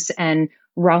Soros and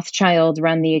Rothschild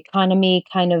run the economy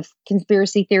kind of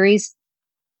conspiracy theories,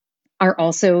 are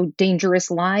also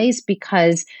dangerous lies,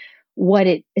 because what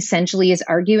it essentially is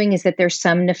arguing is that there's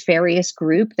some nefarious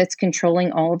group that's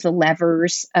controlling all of the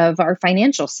levers of our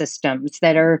financial systems,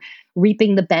 that are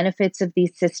reaping the benefits of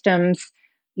these systems,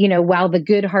 while the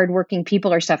good, hardworking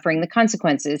people are suffering the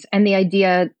consequences. And the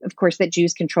idea, of course, that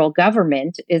Jews control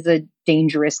government is a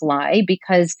dangerous lie,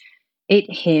 because it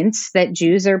hints that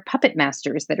Jews are puppet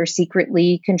masters that are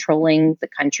secretly controlling the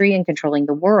country and controlling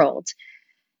the world.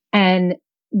 And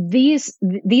these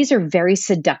are very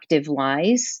seductive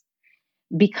lies,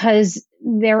 because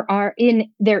there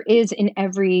is in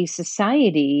every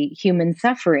society human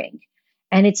suffering.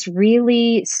 And it's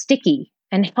really sticky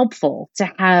and helpful to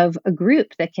have a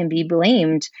group that can be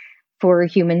blamed for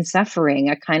human suffering,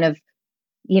 a kind of,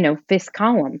 fifth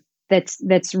column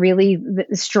that's really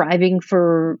striving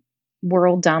for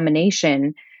world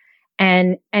domination.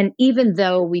 And even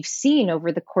though we've seen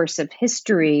over the course of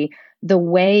history the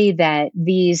way that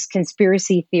these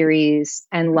conspiracy theories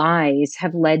and lies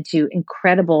have led to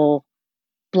incredible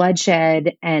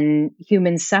bloodshed and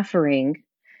human suffering,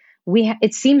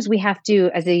 it seems we have to,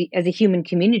 as a human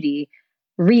community,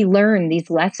 relearn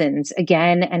these lessons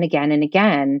again and again and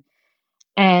again.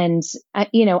 And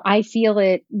I feel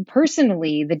it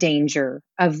personally, the danger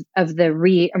of the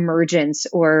reemergence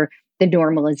or the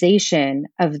normalization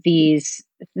of these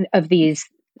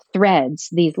threads,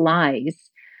 these lies.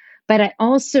 But I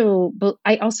also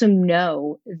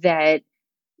know that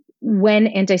when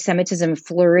anti-Semitism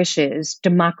flourishes,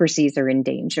 democracies are in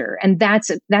danger. And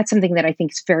that's something that I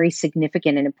think is very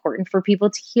significant and important for people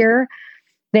to hear,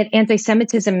 that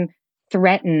anti-Semitism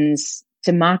threatens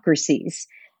democracies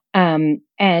and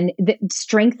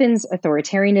strengthens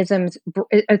authoritarian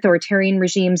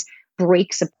regimes,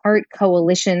 breaks apart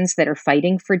coalitions that are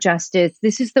fighting for justice.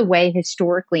 This is the way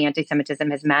historically anti-Semitism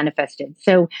has manifested.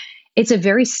 So it's a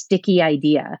very sticky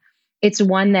idea. It's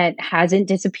one that hasn't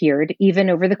disappeared even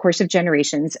over the course of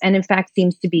generations, and in fact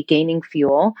seems to be gaining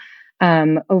fuel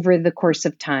over the course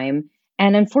of time.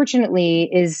 And unfortunately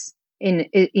is in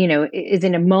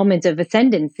a moment of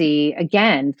ascendancy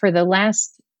again for the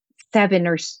last 7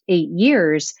 or 8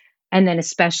 years, and then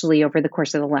especially over the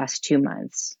course of the last 2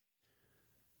 months.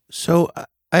 So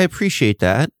I appreciate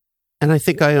that. And I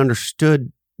think I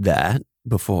understood that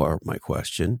before my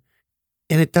question.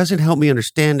 And it doesn't help me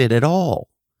understand it at all.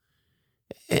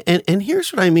 And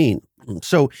here's what I mean.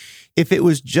 So if it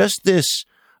was just this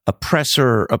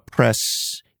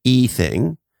oppress-y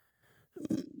thing,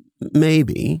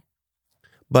 maybe.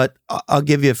 But I'll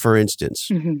give you, for instance.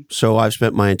 Mm-hmm. So I've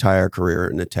spent my entire career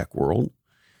in the tech world.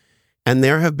 And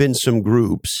there have been some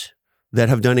groups that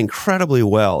have done incredibly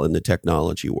well in the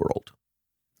technology world.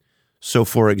 So,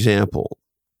 for example,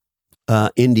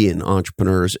 Indian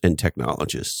entrepreneurs and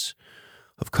technologists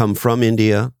have come from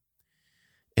India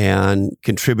and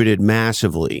contributed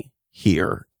massively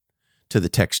here to the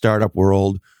tech startup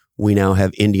world. We now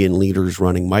have Indian leaders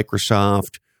running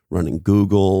Microsoft, running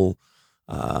Google,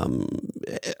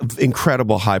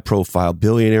 incredible high-profile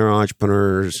billionaire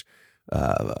entrepreneurs,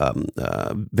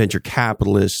 venture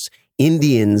capitalists,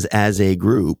 Indians as a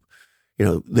group.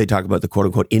 They talk about the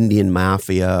quote-unquote Indian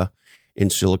mafia in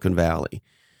Silicon Valley.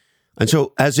 And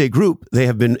so as a group, they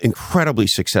have been incredibly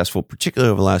successful,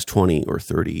 particularly over the last 20 or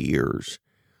 30 years.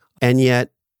 And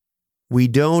yet we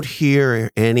don't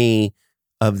hear any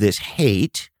of this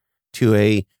hate to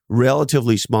a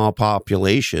relatively small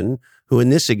population who, in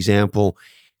this example,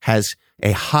 has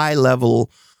a high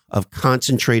level of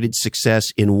concentrated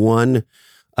success in one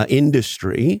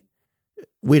industry.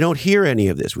 We don't hear any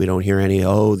of this. We don't hear any,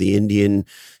 the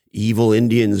evil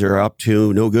Indians are up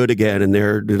to no good again, and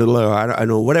they're, I don't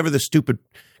know, whatever the stupid,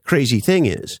 crazy thing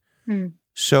is.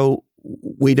 So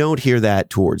we don't hear that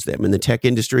towards them. In the tech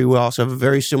industry, we also have a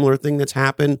very similar thing that's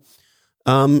happened.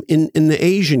 in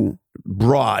the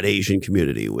broad Asian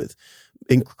community, with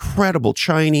incredible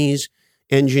Chinese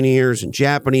engineers and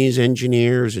Japanese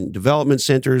engineers and development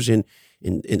centers in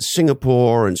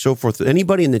Singapore and so forth.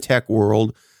 Anybody in the tech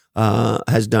world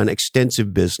has done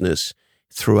extensive business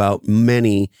throughout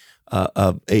many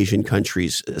of Asian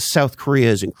countries. South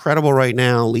Korea is incredible right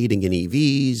now, leading in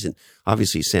EVs, and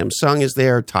obviously Samsung is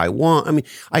there, Taiwan. I mean,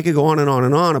 I could go on and on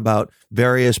and on about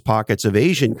various pockets of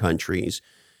Asian countries.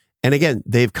 And again,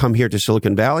 they've come here to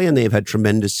Silicon Valley and they've had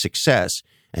tremendous success.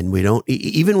 And we don't,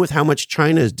 even with how much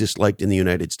China is disliked in the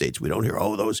United States, we don't hear,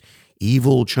 oh, those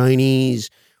evil Chinese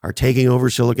are taking over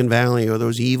Silicon Valley, or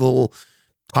those evil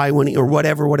Taiwanese, or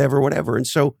whatever. And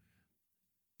so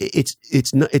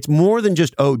it's more than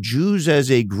just, oh, Jews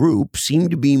as a group seem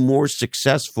to be more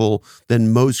successful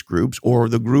than most groups, or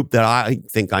the group that I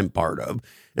think I'm part of.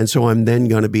 And so I'm then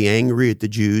going to be angry at the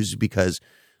Jews because,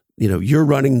 you're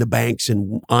running the banks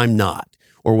and I'm not,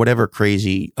 or whatever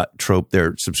crazy trope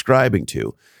they're subscribing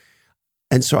to.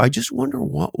 And so I just wonder,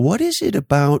 what is it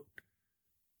about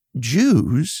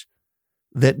Jews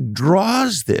that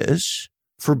draws this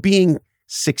for being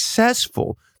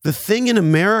successful? The thing in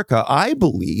America, I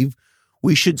believe,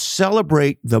 we should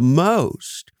celebrate the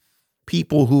most: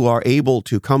 people who are able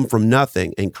to come from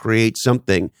nothing and create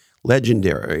something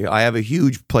legendary. I have a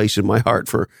huge place in my heart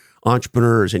for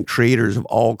entrepreneurs and creators of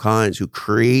all kinds who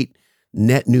create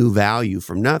net new value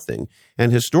from nothing.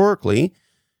 And historically,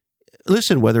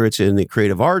 listen, whether it's in the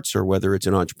creative arts or whether it's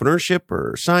in entrepreneurship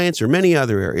or science or many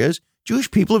other areas, Jewish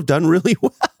people have done really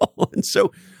well. And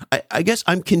so I guess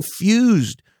I'm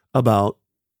confused about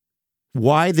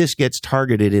why this gets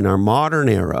targeted in our modern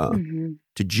era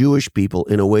to Jewish people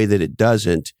in a way that it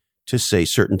doesn't to, say,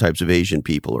 certain types of Asian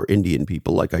people or Indian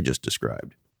people like I just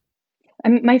described.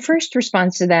 My first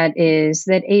response to that is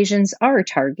that Asians are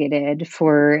targeted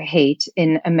for hate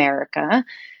in America.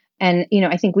 And,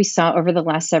 I think we saw over the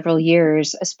last several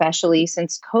years, especially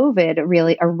since COVID,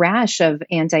 really a rash of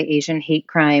anti-Asian hate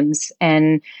crimes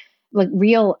and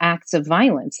real acts of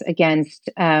violence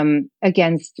against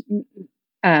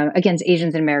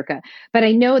Asians in America. But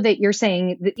I know that you're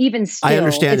saying that even still, I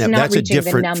understand it's that. not That's a reaching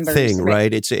different the numbers, thing,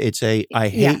 right? It's a I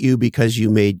hate you because you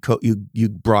made you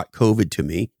brought COVID to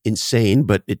me. Insane,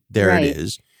 but there it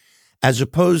is. As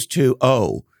opposed to,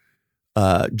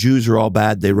 Jews are all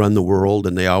bad. They run the world,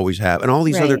 and they always have, and all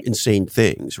these other insane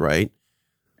things, right?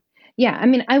 Yeah, I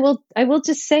mean, I will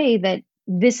just say that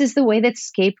this is the way that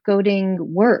scapegoating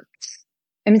works.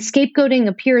 I mean, scapegoating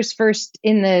appears first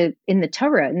in the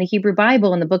Torah, in the Hebrew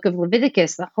Bible, in the book of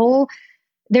Leviticus.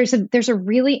 There's a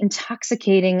really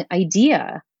intoxicating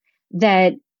idea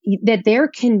that there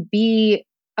can be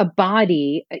a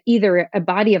body, either a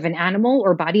body of an animal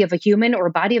or a body of a human or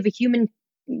a body of a human,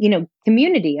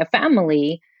 community, a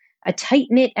family, a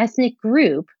tight-knit ethnic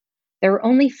group. There are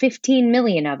only 15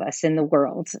 million of us in the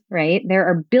world, right? There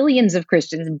are billions of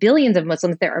Christians, billions of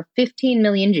Muslims. There are 15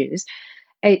 million Jews.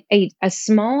 A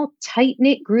small,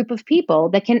 tight-knit group of people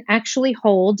that can actually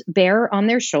bear on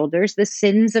their shoulders the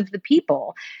sins of the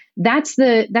people. That's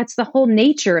the whole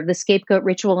nature of the scapegoat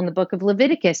ritual in the book of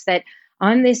Leviticus, that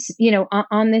on this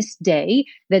day,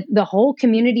 that the whole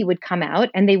community would come out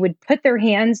and they would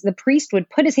the priest would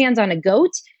put his hands on a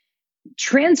goat,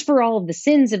 transfer all of the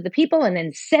sins of the people, and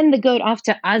then send the goat off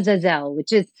to Azazel,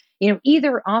 which is,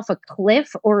 either off a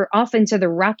cliff or off into the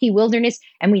rocky wilderness,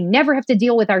 and we never have to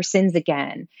deal with our sins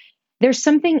again. There's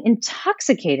something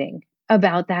intoxicating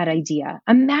about that idea.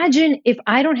 Imagine if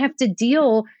I don't have to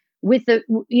deal with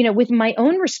with my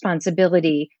own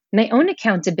responsibility, my own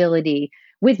accountability,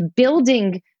 with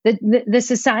building the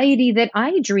society that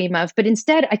I dream of, but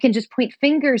instead I can just point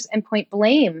fingers and point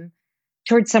blame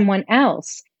towards someone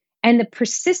else. And the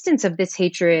persistence of this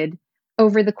hatred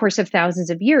over the course of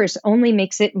thousands of years only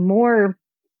makes it more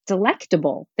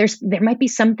delectable. There might be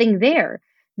something there.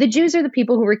 The Jews are the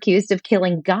people who were accused of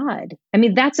killing God. I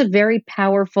mean, that's a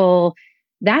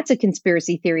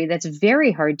conspiracy theory that's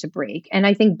very hard to break, and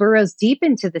I think burrows deep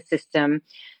into the system.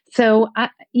 So,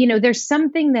 there's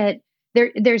something that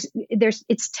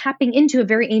it's tapping into a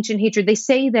very ancient hatred. They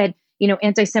say that,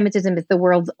 anti-Semitism is the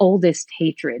world's oldest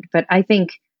hatred, but I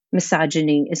think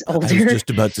misogyny is older. I was just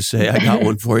about to say, I got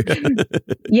one for you.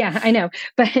 Yeah, I know.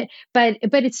 But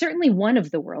it's certainly one of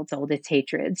the world's oldest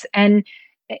hatreds. And,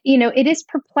 it is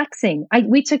perplexing.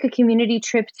 We took a community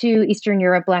trip to Eastern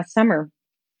Europe last summer,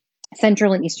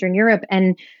 Central and Eastern Europe.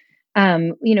 And,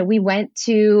 we went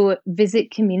to visit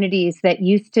communities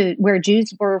where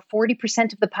Jews were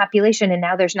 40% of the population. And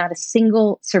now there's not a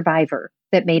single survivor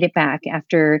that made it back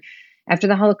after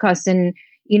the Holocaust. And,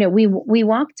 we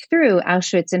walked through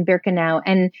Auschwitz and Birkenau,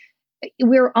 and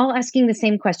we're all asking the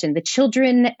same question, the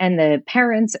children and the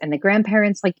parents and the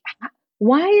grandparents, like,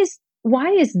 why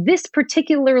is this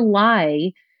particular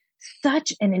lie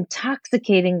such an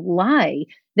intoxicating lie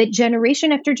that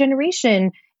generation after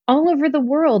generation all over the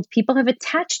world, people have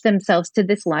attached themselves to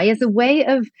this lie as a way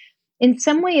of, in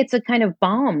some way, it's a kind of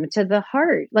balm to the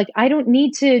heart. Like, I don't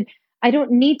need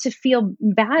to feel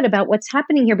bad about what's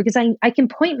happening here, because I can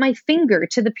point my finger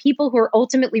to the people who are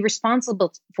ultimately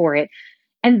responsible for it.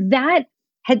 And that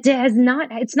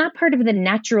it's not part of the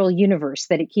natural universe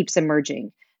that it keeps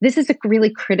emerging. This is a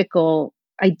really critical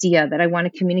idea that I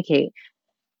want to communicate.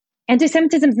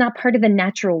 Anti-Semitism is not part of the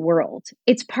natural world.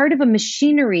 It's part of a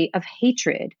machinery of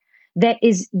hatred that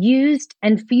is used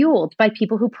and fueled by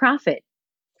people who profit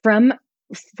from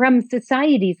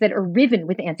societies that are riven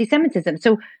with anti-Semitism.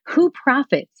 So who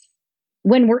profits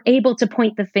when we're able to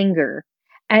point the finger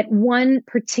at one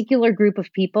particular group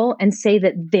of people and say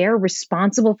that they're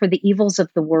responsible for the evils of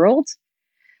the world?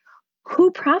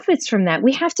 Who profits from that?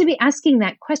 We have to be asking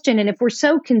that question. And if we're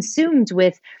so consumed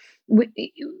with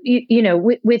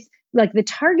like the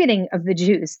targeting of the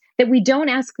Jews, that we don't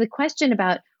ask the question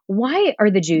about, why are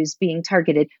the Jews being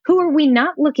targeted? Who are we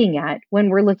not looking at when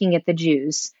we're looking at the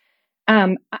Jews?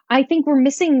 I think we're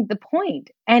missing the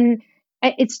point. And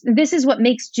this is what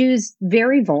makes Jews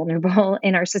very vulnerable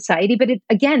in our society. But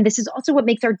again, this is also what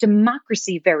makes our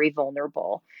democracy very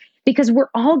vulnerable, because we're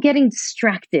all getting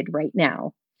distracted right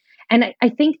now. And I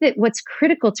think that what's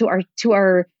critical to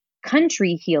our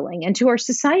country healing and to our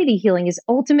society healing is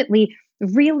ultimately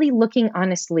really looking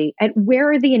honestly at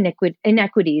where are the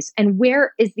inequities and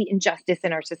where is the injustice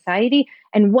in our society,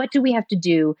 and what do we have to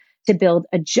do to build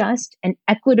a just and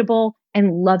equitable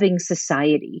and loving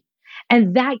society.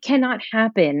 And that cannot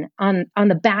happen on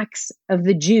the backs of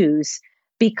the Jews,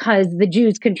 because the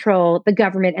Jews control the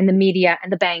government and the media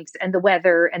and the banks and the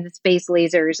weather and the space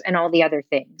lasers and all the other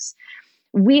things.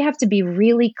 We have to be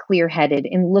really clear-headed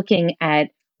in looking at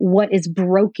what is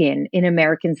broken in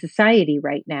American society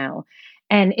right now.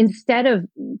 And instead of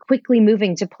quickly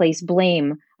moving to place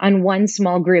blame on one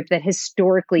small group that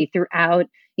historically throughout,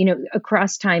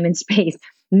 across time and space,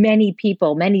 many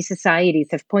people, many societies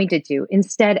have pointed to,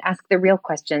 instead ask the real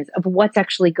questions of what's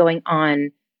actually going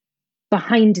on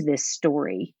behind this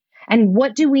story. And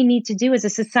what do we need to do as a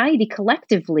society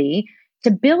collectively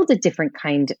to build a different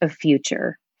kind of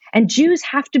future? And Jews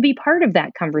have to be part of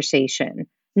that conversation,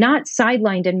 not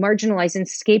sidelined and marginalized and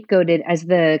scapegoated as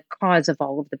the cause of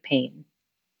all of the pain.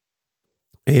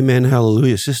 Amen.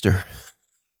 Hallelujah, sister.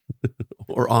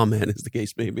 Or amen, as the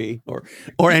case may be,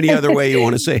 or any other way you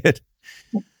want to say it.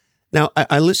 Now,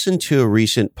 I listened to a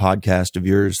recent podcast of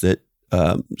yours that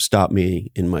stopped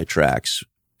me in my tracks,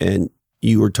 and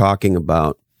you were talking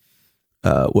about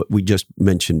what we just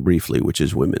mentioned briefly, which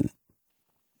is women.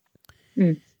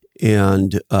 Mm.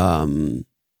 And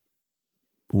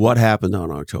what happened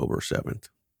on October 7th?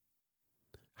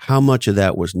 How much of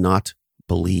that was not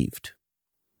believed?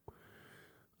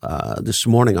 This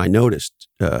morning I noticed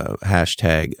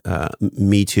hashtag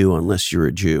Me Too Unless You're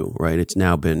a Jew, right? It's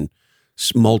now been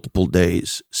multiple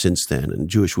days since then, and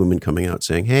Jewish women coming out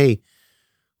saying, hey,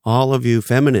 all of you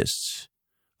feminists,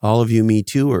 all of you Me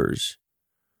Tooers,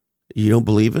 you don't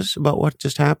believe us about what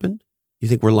just happened? You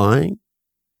think we're lying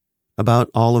about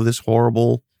all of this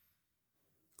horrible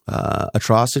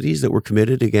atrocities that were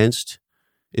committed against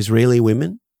Israeli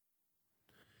women?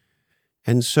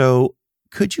 And so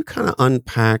could you kind of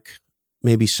unpack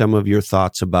maybe some of your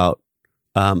thoughts about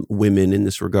women in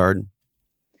this regard?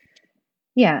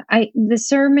 Yeah, the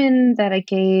sermon that I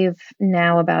gave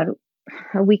now about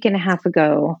a week and a half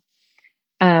ago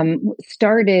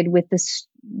started with this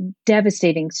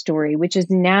devastating story, which is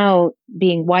now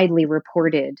being widely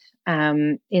reported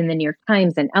in the New York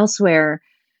Times and elsewhere,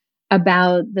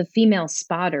 about the female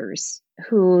spotters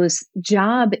whose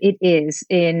job it is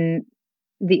in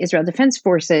the Israel Defense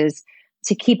Forces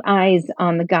to keep eyes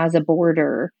on the Gaza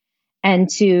border and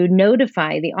to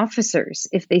notify the officers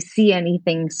if they see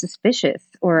anything suspicious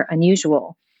or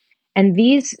unusual. And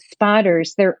these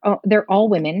spotters, they're all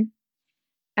women,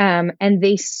 and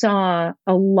they saw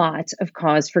a lot of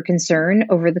cause for concern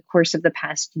over the course of the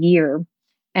past year.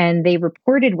 And they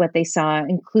reported what they saw,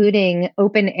 including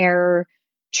open air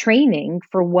training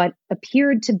for what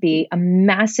appeared to be a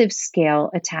massive scale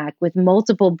attack with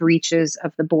multiple breaches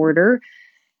of the border,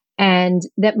 and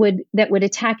that would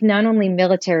attack not only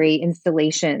military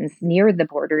installations near the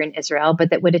border in Israel, but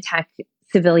that would attack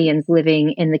civilians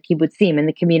living in the kibbutzim, in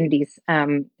the communities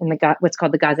in what's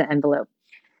called the Gaza envelope.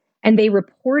 And they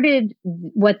reported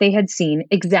what they had seen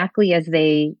exactly as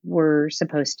they were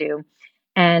supposed to,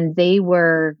 and they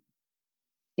were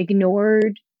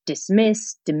ignored,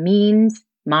 dismissed, demeaned,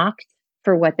 mocked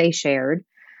for what they shared.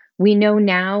 We know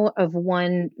now of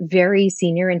one very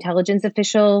senior intelligence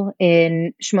official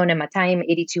in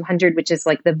 8200, which is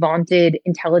like the vaunted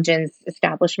intelligence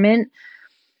establishment,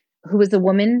 who was a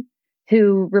woman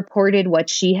who reported what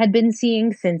she had been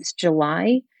seeing since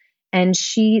July. And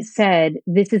she said,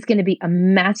 this is going to be a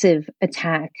massive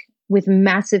attack with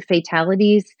massive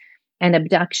fatalities and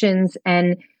abductions.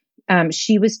 And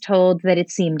she was told that it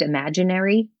seemed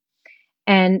imaginary.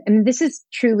 And this is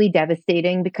truly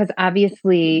devastating because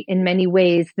obviously, in many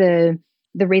ways, the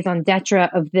raison d'etre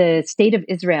of the state of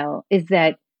Israel is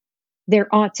that there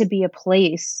ought to be a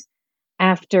place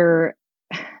after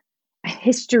a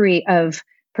history of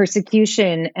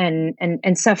persecution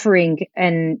and suffering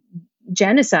and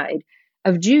genocide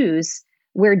of Jews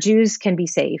where Jews can be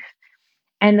safe.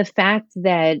 And the fact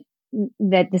that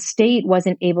the state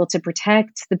wasn't able to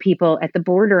protect the people at the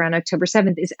border on October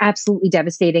 7th is absolutely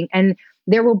devastating. And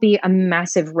there will be a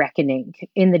massive reckoning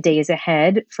in the days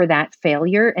ahead for that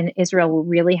failure. And Israel will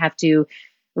really have to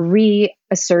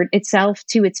reassert itself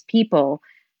to its people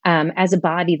as a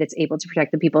body that's able to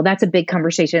protect the people. That's a big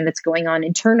conversation that's going on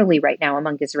internally right now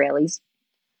among Israelis.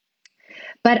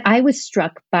 But I was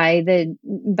struck by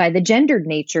the gendered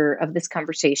nature of this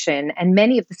conversation, and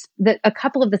many of a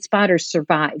couple of the spotters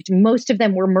survived. Most of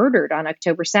them were murdered on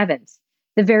October 7th,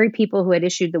 the very people who had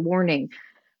issued the warning.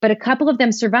 But a couple of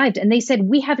them survived, and they said,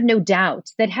 we have no doubt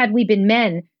that had we been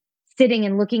men sitting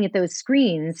and looking at those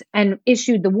screens and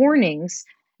issued the warnings,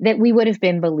 that we would have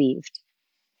been believed.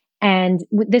 And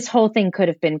this whole thing could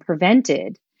have been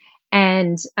prevented.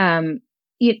 And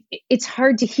it's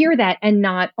hard to hear that and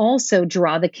not also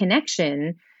draw the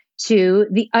connection to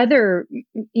the other,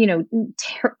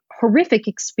 horrific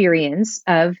experience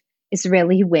of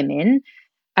Israeli women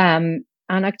on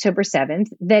October 7th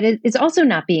that is also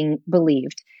not being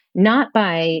believed, not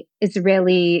by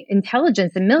Israeli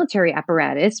intelligence and military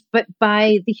apparatus, but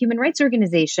by the human rights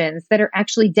organizations that are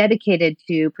actually dedicated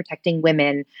to protecting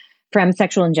women from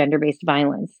sexual and gender-based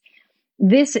violence.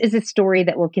 This is a story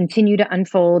that will continue to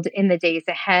unfold in the days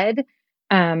ahead.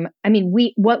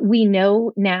 What we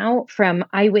know now from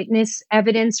eyewitness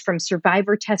evidence, from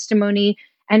survivor testimony,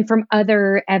 and from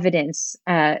other evidence,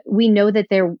 we know that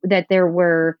there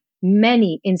were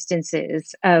many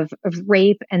instances of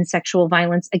rape and sexual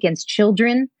violence against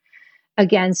children,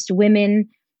 against women,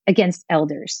 against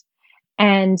elders,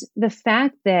 and the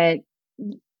fact that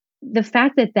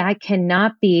that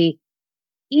cannot be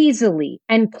easily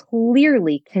and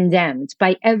clearly condemned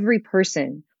by every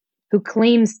person who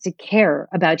claims to care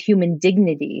about human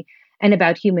dignity and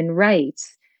about human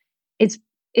rights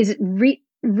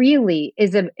really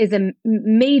is a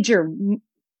major,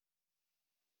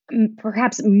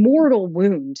 perhaps mortal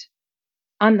wound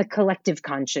on the collective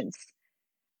conscience.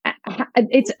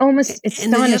 It's almost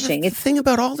astonishing. The thing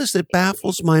about all this that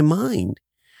baffles my mind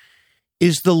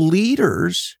is the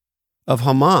leaders of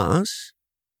Hamas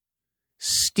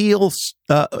steal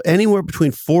anywhere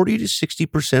between 40 to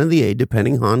 60% of the aid,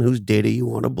 depending on whose data you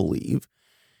want to believe,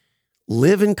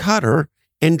 live in Qatar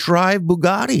and drive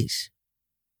Bugattis.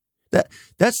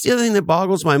 That's the other thing that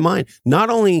boggles my mind.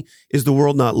 Not only is the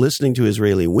world not listening to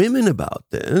Israeli women about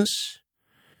this,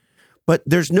 but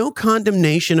there's no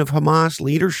condemnation of Hamas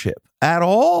leadership at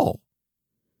all.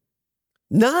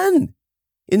 None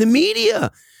in the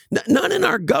media, none in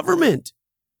our government.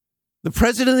 The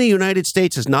president of the United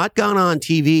States has not gone on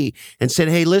TV and said,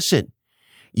 hey, listen,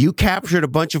 you captured a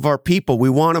bunch of our people. We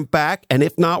want them back. And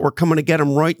if not, we're coming to get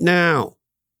them right now.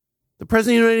 The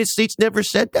president of the United States never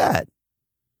said that.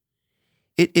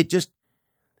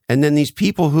 And then these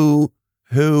people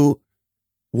who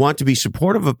want to be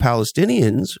supportive of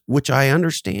Palestinians, which I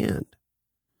understand,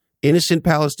 innocent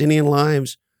Palestinian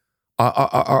lives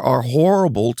are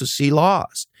horrible to see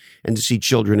lost and to see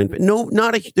children.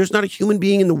 There's not a human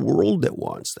being in the world that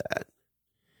wants that.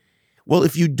 Well,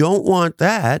 if you don't want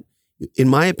that, in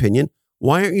my opinion,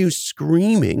 why aren't you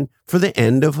screaming for the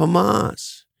end of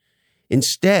Hamas?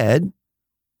 Instead,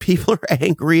 people are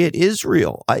angry at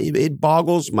Israel. It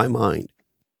boggles my mind.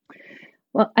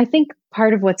 Well, I think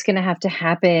part of what's going to have to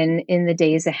happen in the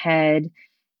days ahead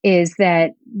is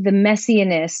that the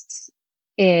messianists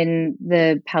in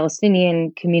the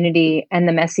Palestinian community and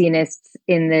the messianists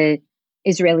in the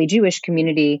Israeli Jewish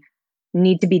community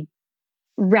need to be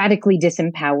radically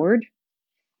disempowered.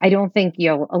 I don't think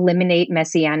you'll eliminate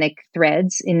messianic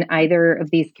threads in either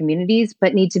of these communities,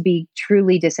 but need to be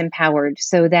truly disempowered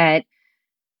so that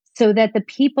the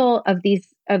people of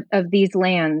these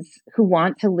lands who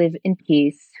want to live in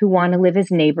peace, who want to live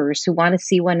as neighbors, who want to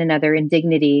see one another in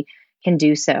dignity, can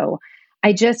do so.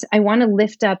 I want to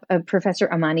lift up a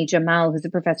Professor Amani Jamal, who's a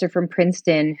professor from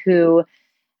Princeton, who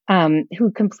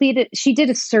she did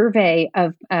a survey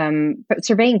of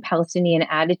surveying Palestinian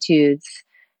attitudes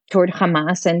toward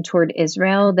Hamas and toward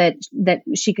Israel that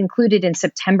she concluded in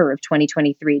September of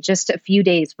 2023, just a few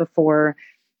days before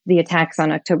the attacks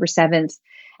on October 7th.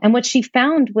 And what she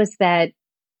found was that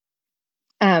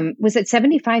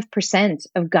 75%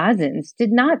 of Gazans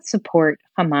did not support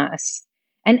Hamas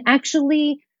and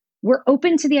actually were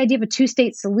open to the idea of a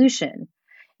two-state solution.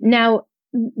 Now,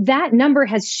 that number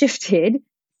has shifted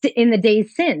in the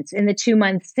days since, in the 2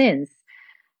 months since.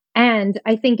 And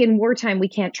I think in wartime, we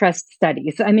can't trust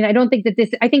studies. I mean, I think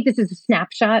this is a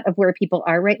snapshot of where people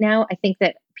are right now. I think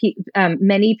that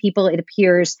many people, it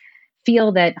appears,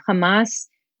 feel that Hamas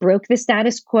broke the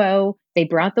status quo. They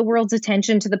brought the world's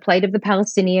attention to the plight of the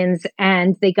Palestinians,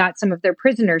 and they got some of their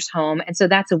prisoners home. And so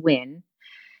that's a win.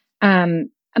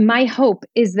 My hope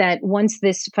is that once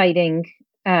this fighting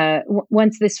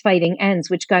ends,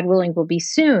 which God willing will be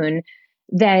soon,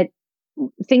 that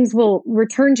things will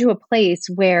return to a place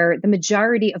where the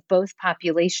majority of both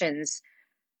populations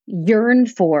yearn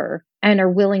for and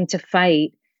are willing to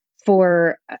fight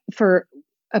for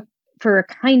a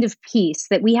kind of peace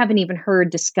that we haven't even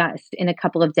heard discussed in a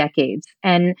couple of decades.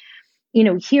 And,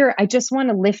 here I just want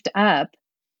to lift up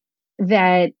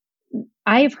that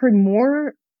I have heard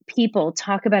more people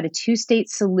talk about a two-state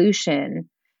solution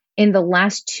in the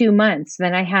last 2 months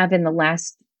than I have in the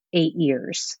last 8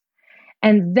 years.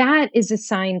 And that is a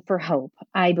sign for hope,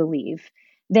 I believe,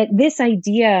 that this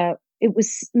idea,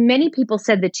 many people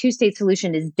said the two-state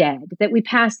solution is dead, that we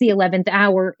passed the 11th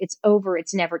hour, it's over,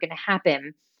 it's never going to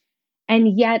happen.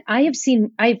 And yet I've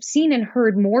seen and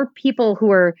heard more people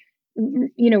who are,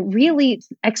 really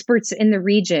experts in the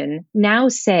region now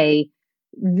say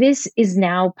this is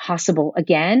now possible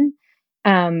again.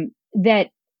 That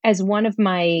as one of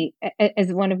my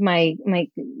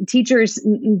teachers,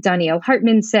 Danielle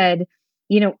Hartman, said,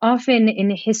 often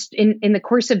in the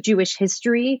course of Jewish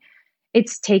history,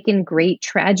 it's taken great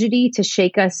tragedy to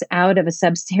shake us out of a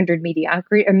substandard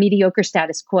mediocre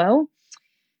status quo.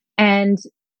 And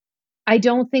I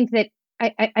don't think that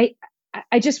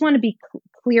I just want to be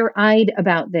clear-eyed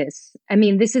about this. I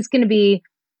mean, this is going to be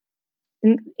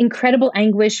incredible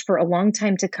anguish for a long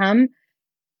time to come.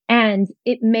 And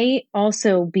it may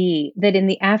also be that in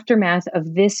the aftermath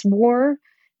of this war,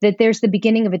 that there's the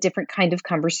beginning of a different kind of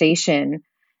conversation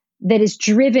that is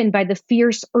driven by the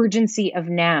fierce urgency of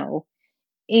now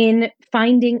in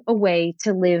finding a way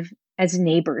to live as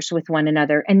neighbors with one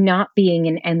another and not being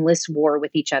in endless war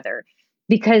with each other,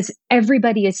 because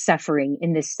everybody is suffering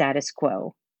in this status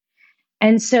quo.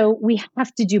 And so we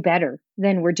have to do better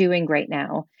than we're doing right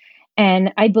now.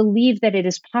 And I believe that it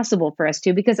is possible for us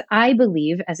to, because I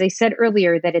believe, as I said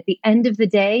earlier, that at the end of the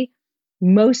day,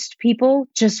 most people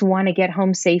just want to get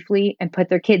home safely and put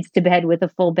their kids to bed with a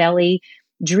full belly,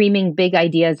 dreaming big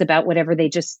ideas about whatever they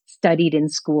just studied in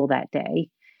school that day.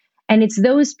 And it's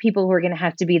those people who are going to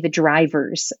have to be the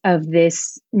drivers of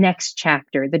this next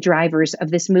chapter, the drivers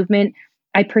of this movement.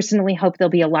 I personally hope there'll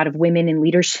be a lot of women in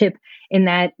leadership in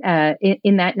that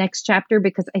next chapter,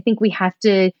 because I think we have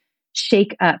to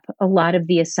shake up a lot of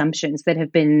the assumptions that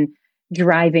have been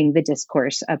driving the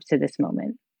discourse up to this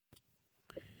moment.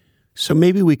 So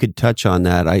maybe we could touch on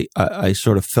that. I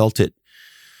sort of felt it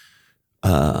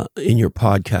in your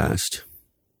podcast.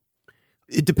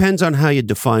 It depends on how you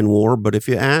define war, but if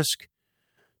you ask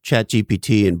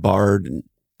ChatGPT and Bard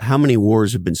how many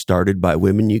wars have been started by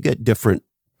women, you get different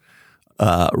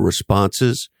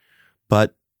responses.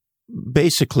 But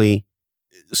basically,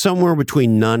 somewhere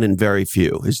between none and very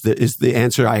few is the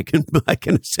answer I can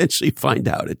essentially find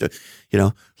out.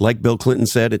 Like Bill Clinton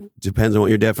said, it depends on what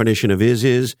your definition of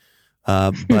is.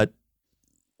 But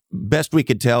best we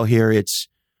could tell here, it's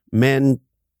men,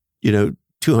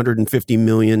 250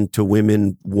 million to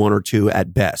women, 1 or 2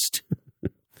 at best.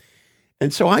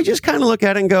 And so I just kind of look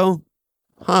at it and go,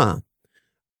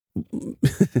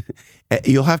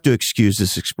 you'll have to excuse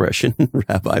this expression,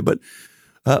 Rabbi, but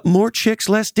more chicks,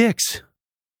 less dicks.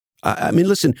 I mean,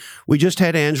 listen, we just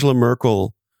had Angela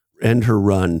Merkel end her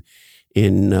run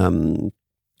in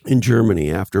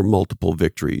Germany after multiple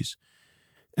victories.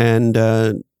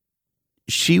 And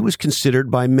she was considered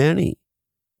by many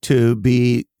to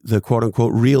be the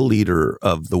quote-unquote real leader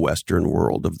of the Western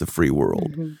world, of the free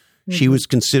world. Mm-hmm. Mm-hmm. She was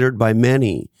considered by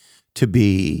many to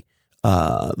be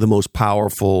the most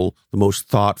powerful, the most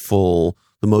thoughtful,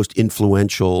 the most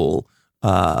influential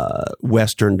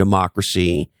Western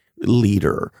democracy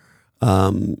leader.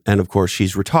 And of course,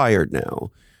 she's retired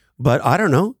now. But I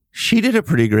don't know. She did a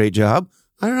pretty great job.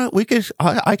 I don't know.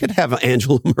 I could have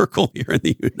Angela Merkel here in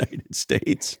the United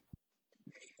States.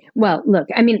 Well, look,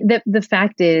 I mean, the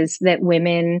fact is that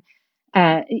women,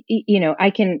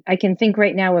 I can think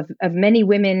right now of many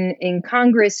women in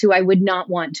Congress who I would not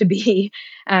want to be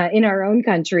in our own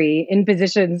country in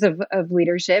positions of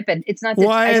leadership. And it's not that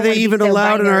why are they even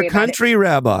allowed in our country,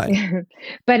 Rabbi?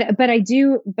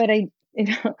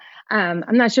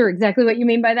 I'm not sure exactly what you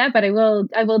mean by that, but I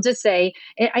will just say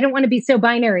I don't want to be so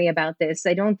binary about this.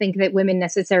 I don't think that women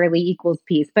necessarily equals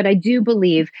peace, but I do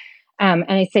believe, and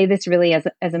I say this really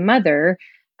as a mother,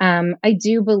 I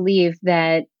do believe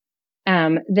that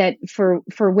that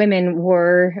for women,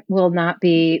 war would not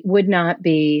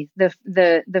be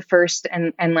the first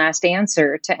and last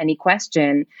answer to any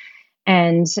question.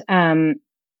 And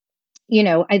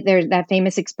there's that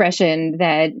famous expression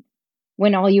that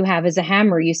when all you have is a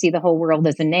hammer, you see the whole world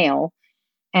as a nail.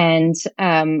 And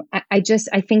I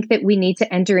think that we need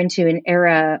to enter into an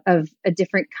era of a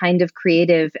different kind of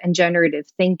creative and generative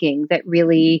thinking that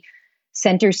really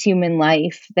centers human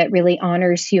life, that really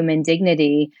honors human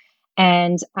dignity.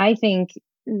 And I think,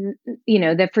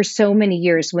 that for so many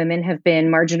years, women have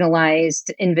been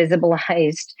marginalized,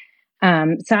 invisibilized,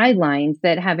 sidelines,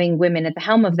 that having women at the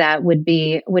helm of that would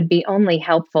be only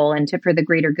helpful and for the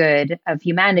greater good of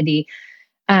humanity.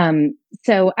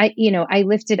 So I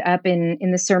lifted up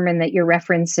in the sermon that you're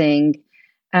referencing,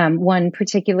 one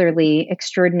particularly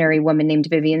extraordinary woman named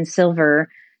Vivian Silver,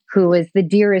 who was the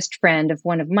dearest friend of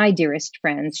one of my dearest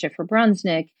friends, Schiffer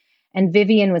Bronsnick. And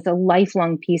Vivian was a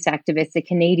lifelong peace activist, a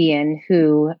Canadian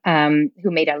who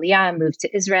made Aliyah, moved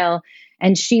to Israel,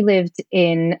 and she lived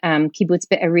in Kibbutz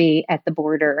Be'eri at the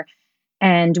border.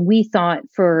 And we thought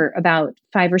for about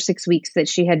 5 or 6 weeks that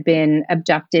she had been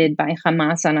abducted by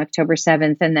Hamas on October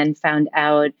 7th, and then found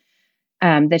out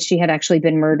that she had actually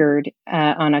been murdered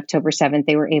on October 7th.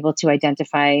 They were able to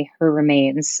identify her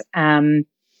remains.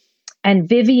 And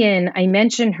Vivian, I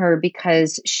mention her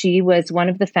because she was one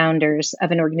of the founders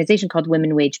of an organization called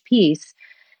Women Wage Peace.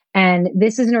 And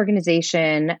this is an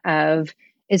organization of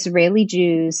Israeli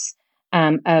Jews,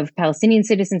 of Palestinian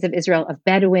citizens of Israel, of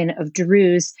Bedouin, of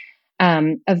Druze,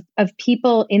 of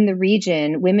people in the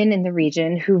region, women in the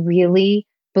region who really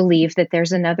believe that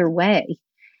there's another way.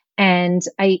 And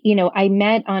I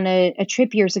met on a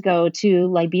trip years ago to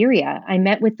Liberia. I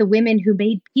met with the women who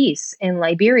made peace in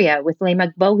Liberia with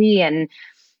Leymah Gbowee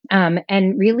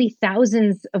and really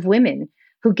thousands of women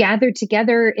who gathered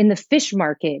together in the fish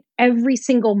market every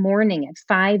single morning at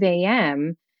 5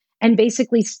 a.m. and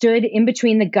basically stood in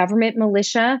between the government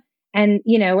militia and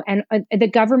the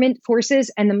government forces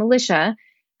and the militia,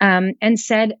 and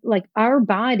said, like, our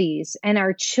bodies and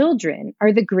our children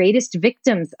are the greatest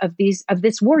victims of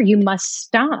this war. You must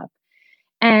stop.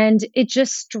 And it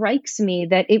just strikes me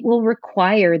that it will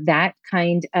require that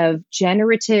kind of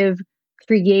generative,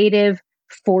 creative,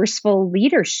 forceful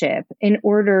leadership in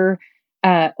order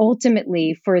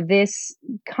ultimately for this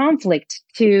conflict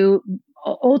to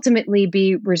ultimately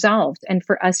be resolved, and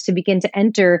for us to begin to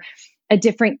enter a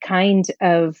different kind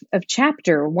of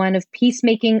chapter, one of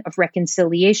peacemaking, of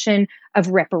reconciliation, of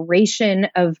reparation,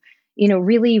 of,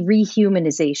 really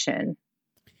rehumanization.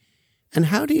 And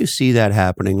how do you see that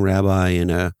happening, Rabbi, in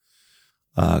a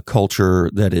culture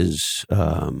that is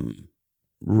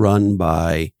run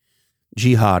by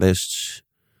jihadists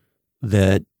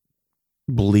that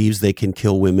believes they can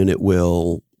kill women at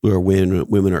will, where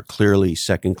women are clearly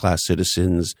second-class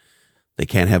citizens? They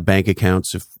can't have bank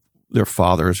accounts if their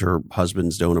fathers or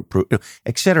husbands don't approve,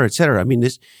 et cetera, et cetera. I mean,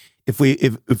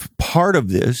 if part of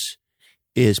this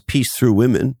is peace through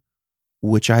women,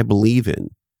 which I believe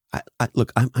in,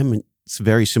 I'm a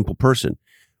very simple person.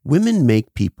 Women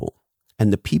make people,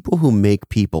 and the people who make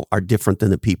people are different than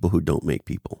the people who don't make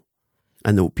people.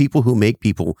 And the people who make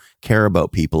people care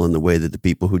about people in the way that the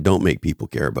people who don't make people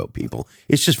care about people.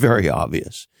 It's just very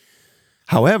obvious.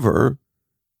 However,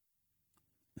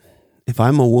 if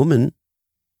I'm a woman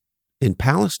in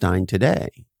Palestine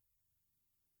today,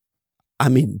 I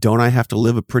mean, don't I have to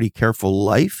live a pretty careful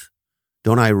life?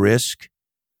 Don't I risk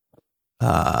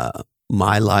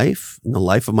my life and the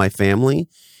life of my family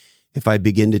if I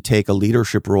begin to take a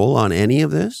leadership role on any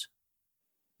of this?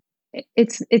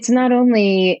 It's not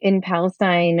only in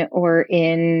Palestine or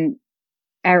in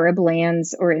Arab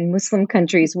lands or in Muslim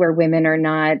countries where women are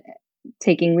not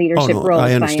taking leadership roles.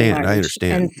 I understand.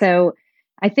 And so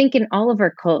I think in all of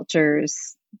our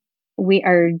cultures, we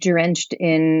are drenched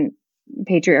in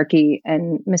patriarchy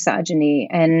and misogyny.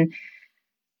 And,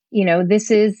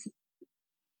 this is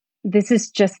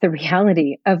just the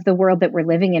reality of the world that we're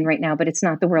living in right now, but it's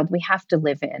not the world we have to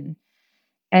live in.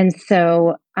 And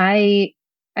so I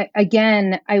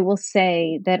will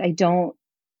say that I don't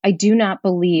I do not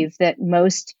believe that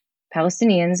most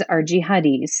Palestinians are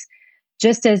jihadis,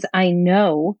 just as I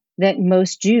know that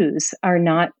most Jews are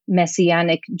not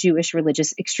messianic Jewish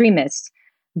religious extremists.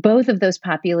 Both of those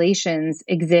populations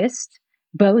exist.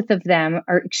 Both of them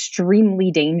are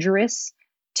extremely dangerous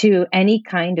to any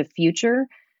kind of future.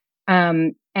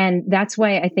 And that's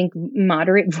why I think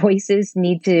moderate voices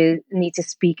need to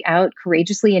speak out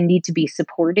courageously and need to be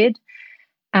supported.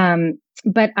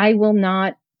 But I will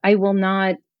not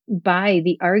buy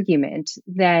the argument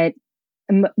that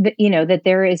that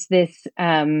there is this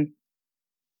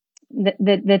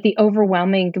that the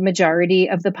overwhelming majority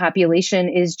of the population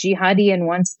is jihadi and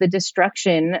wants the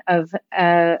destruction of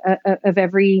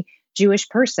every Jewish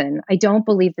person. I don't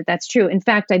believe that that's true. In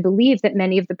fact, I believe that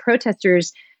many of the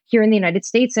protesters here in the United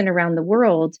States and around the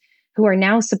world who are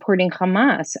now supporting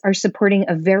Hamas are supporting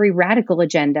a very radical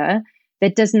agenda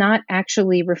that does not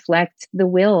actually reflect the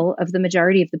will of the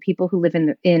majority of the people who live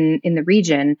in the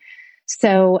region.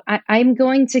 So I'm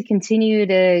going to continue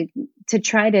to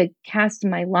try to cast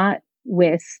my lot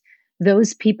with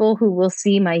those people who will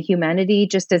see my humanity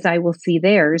just as I will see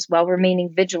theirs, while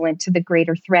remaining vigilant to the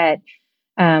greater threat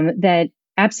that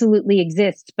absolutely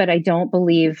exists, but I don't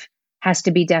believe has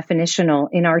to be definitional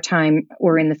in our time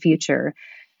or in the future.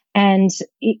 And,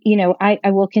 I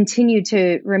will continue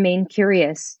to remain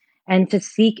curious and to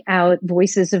seek out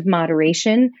voices of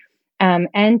moderation,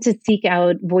 and to seek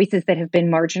out voices that have been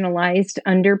marginalized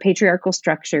under patriarchal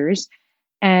structures.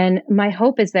 And my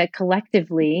hope is that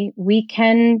collectively we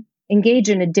can engage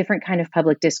in a different kind of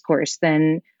public discourse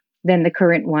than the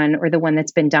current one, or the one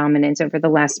that's been dominant over the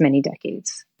last many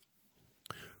decades.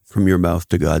 From your mouth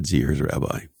to God's ears,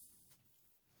 Rabbi.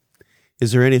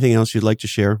 Is there anything else you'd like to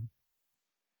share?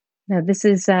 No, this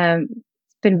has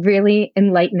been really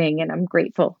enlightening, and I'm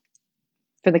grateful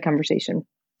for the conversation.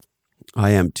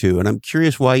 I am too. And I'm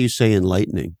curious why you say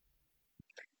enlightening.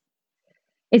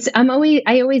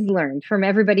 I always learn from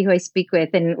everybody who I speak with,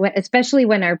 and especially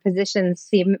when our positions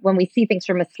when we see things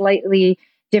from a slightly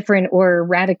different or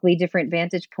radically different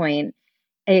vantage point,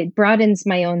 it broadens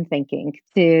my own thinking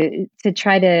to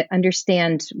try to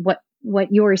understand what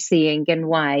you're seeing and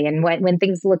why, and when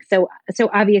things look so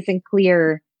obvious and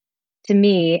clear to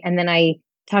me, and then I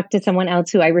talk to someone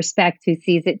else who I respect who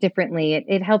sees it differently.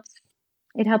 It helps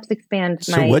expand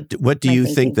my. So what do you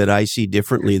thinking. think that I see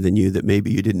differently than you that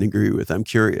maybe you didn't agree with? I'm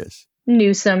curious.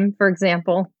 Newsom, for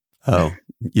example. Oh,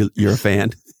 you're a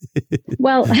fan?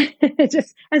 Well,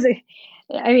 just I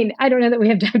don't know that we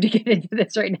have time to get into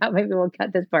this right now. Maybe we'll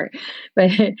cut this part.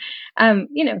 But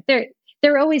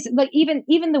they're always like,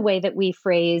 even the way that we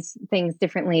phrase things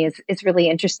differently is really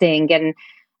interesting.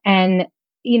 And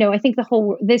I think the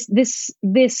whole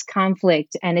this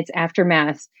conflict and its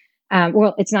aftermath.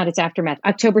 It's not its aftermath.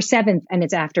 October 7th and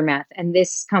its aftermath, and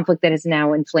this conflict that has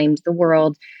now inflamed the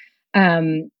world,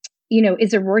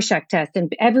 is a Rorschach test,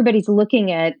 and everybody's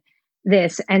looking at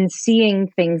this and seeing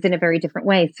things in a very different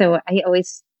way. So I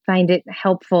always find it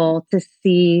helpful to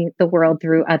see the world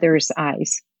through others'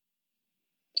 eyes.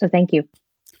 So thank you.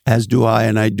 As do I,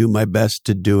 and I do my best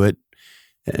to do it.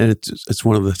 And it's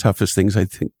one of the toughest things I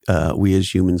think we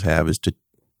as humans have, is to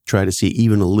try to see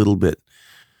even a little bit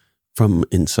from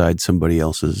inside somebody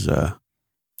else's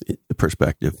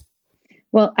perspective.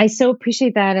 Well, I so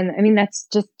appreciate that. And I mean, that's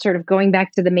just sort of going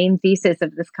back to the main thesis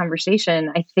of this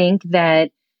conversation. I think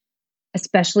that,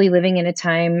 especially living in a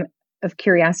time of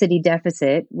curiosity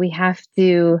deficit, we have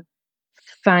to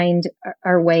find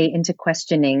our way into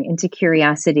questioning, into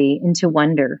curiosity, into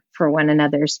wonder for one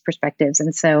another's perspectives.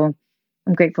 And so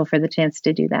I'm grateful for the chance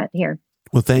to do that here.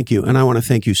 Well, thank you. And I want to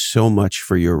thank you so much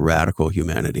for your radical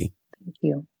humanity. Thank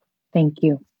you. Thank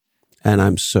you. And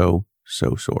I'm so,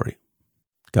 so sorry.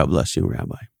 God bless you,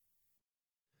 Rabbi.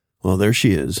 Well, there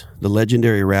she is, the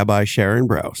legendary Rabbi Sharon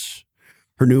Brous.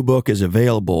 Her new book is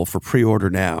available for pre-order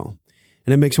now,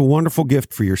 and it makes a wonderful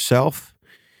gift for yourself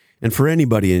and for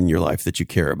anybody in your life that you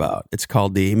care about. It's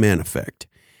called The Amen Effect,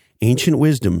 Ancient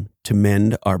Wisdom to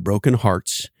Mend Our Broken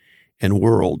Hearts and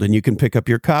World. And you can pick up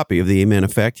your copy of The Amen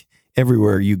Effect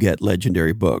everywhere you get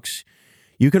legendary books.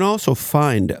 You can also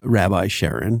find Rabbi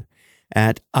Sharon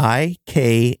at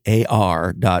ikar.org.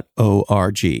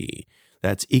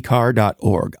 That's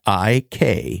ikar.org,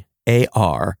 ikar.org.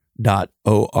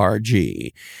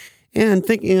 And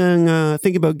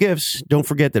thinking about gifts, don't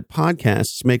forget that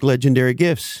podcasts make legendary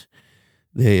gifts.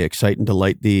 They excite and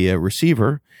delight the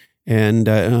receiver, and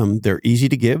they're easy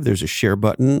to give. There's a share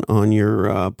button on your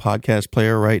podcast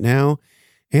player right now,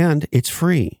 and it's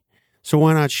free. So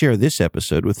why not share this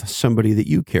episode with somebody that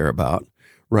you care about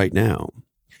right now?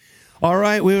 All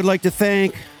right, we would like to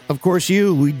thank, of course,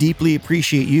 you. We deeply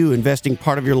appreciate you investing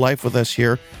part of your life with us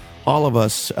here. All of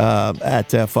us at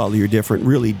Follow Your Different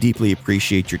really deeply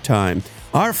appreciate your time.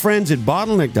 Our friends at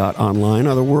bottleneck.online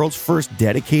are the world's first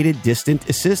dedicated distant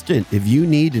assistant. If you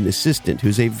need an assistant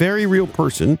who's a very real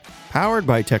person, powered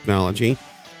by technology,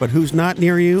 but who's not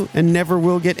near you and never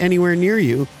will get anywhere near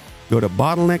you, go to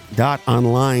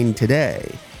bottleneck.online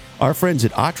today. Our friends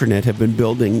at Atranet have been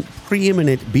building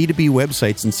preeminent B2B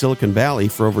websites in Silicon Valley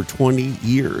for over 20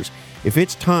 years. If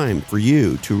it's time for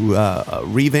you to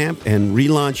revamp and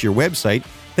relaunch your website,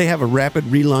 they have a rapid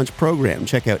relaunch program.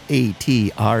 Check out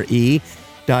atre.net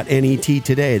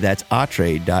today. That's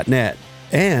atre.net.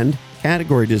 And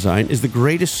category design is the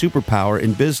greatest superpower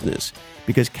in business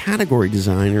because category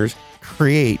designers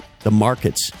create the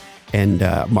markets and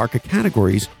market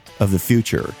categories of the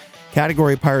future.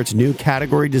 Category Pirate's new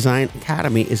Category Design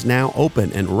Academy is now open,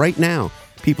 and right now,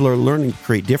 people are learning to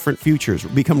create different futures,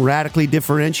 become radically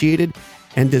differentiated,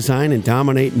 and design and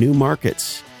dominate new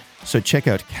markets. So check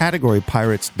out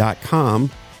categorypirates.com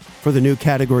for the new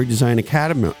Category Design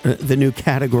Academy.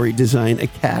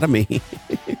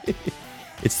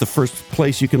 It's the first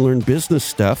place you can learn business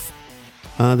stuff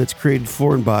that's created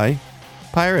for and by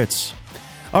pirates.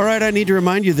 All right, I need to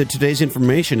remind you that today's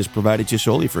information is provided to you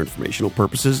solely for informational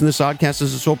purposes, and this oddcast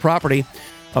is the sole property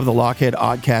of the Lochhead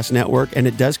Oddcast Network, and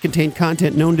it does contain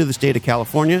content known to the state of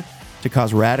California to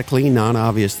cause radically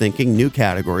non-obvious thinking, new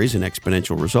categories, and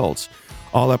exponential results.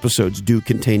 All episodes do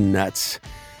contain nuts.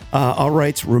 All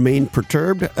rights remain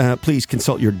perturbed. Please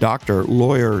consult your doctor,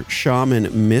 lawyer,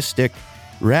 shaman, mystic,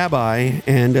 rabbi,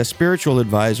 and a spiritual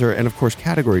advisor, and of course,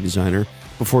 category designer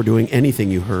before doing anything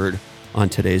you heard on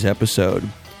today's episode.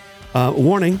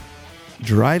 Warning,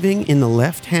 driving in the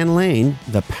left-hand lane,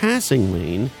 the passing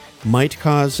lane, might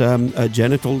cause a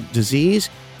genital disease,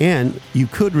 and you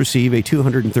could receive a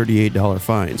 $238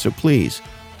 fine. So please,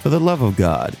 for the love of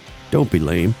God, don't be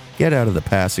lame. Get out of the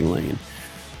passing lane.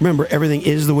 Remember, everything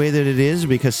is the way that it is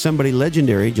because somebody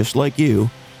legendary, just like you,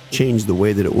 changed the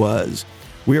way that it was.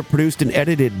 We are produced and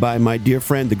edited by my dear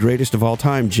friend, the greatest of all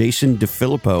time, Jason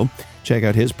DeFilippo. Check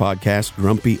out his podcast,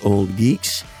 Grumpy Old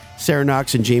Geeks. Sarah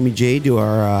Knox and Jamie J do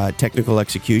our technical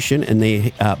execution, and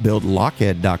they build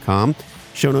Lochhead.com.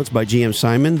 Show notes by GM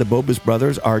Simon. The Bobas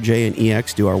brothers, RJ and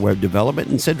EX, do our web development,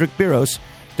 and Cedric Biros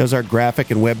does our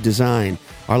graphic and web design.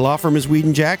 Our law firm is Weed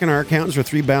and Jack, and our accountants are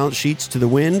 3 balance sheets to the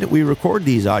wind. We record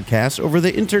these oddcasts over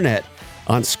the internet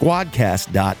on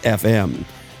squadcast.fm.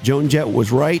 Joan Jett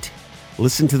was right.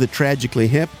 Listen to the Tragically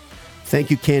Hip. Thank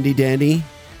you, Candy Dandy.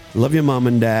 Love you, Mom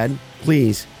and Dad.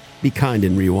 Please be kind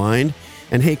and rewind.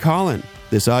 And hey, Colin,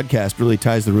 this oddcast really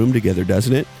ties the room together,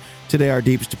 doesn't it? Today, our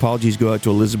deepest apologies go out to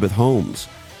Elizabeth Holmes.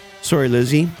 Sorry,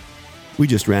 Lizzie. We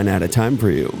just ran out of time for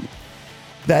you.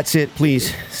 That's it.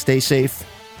 Please stay safe,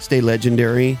 stay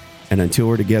legendary, and until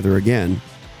we're together again,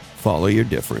 follow your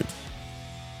different.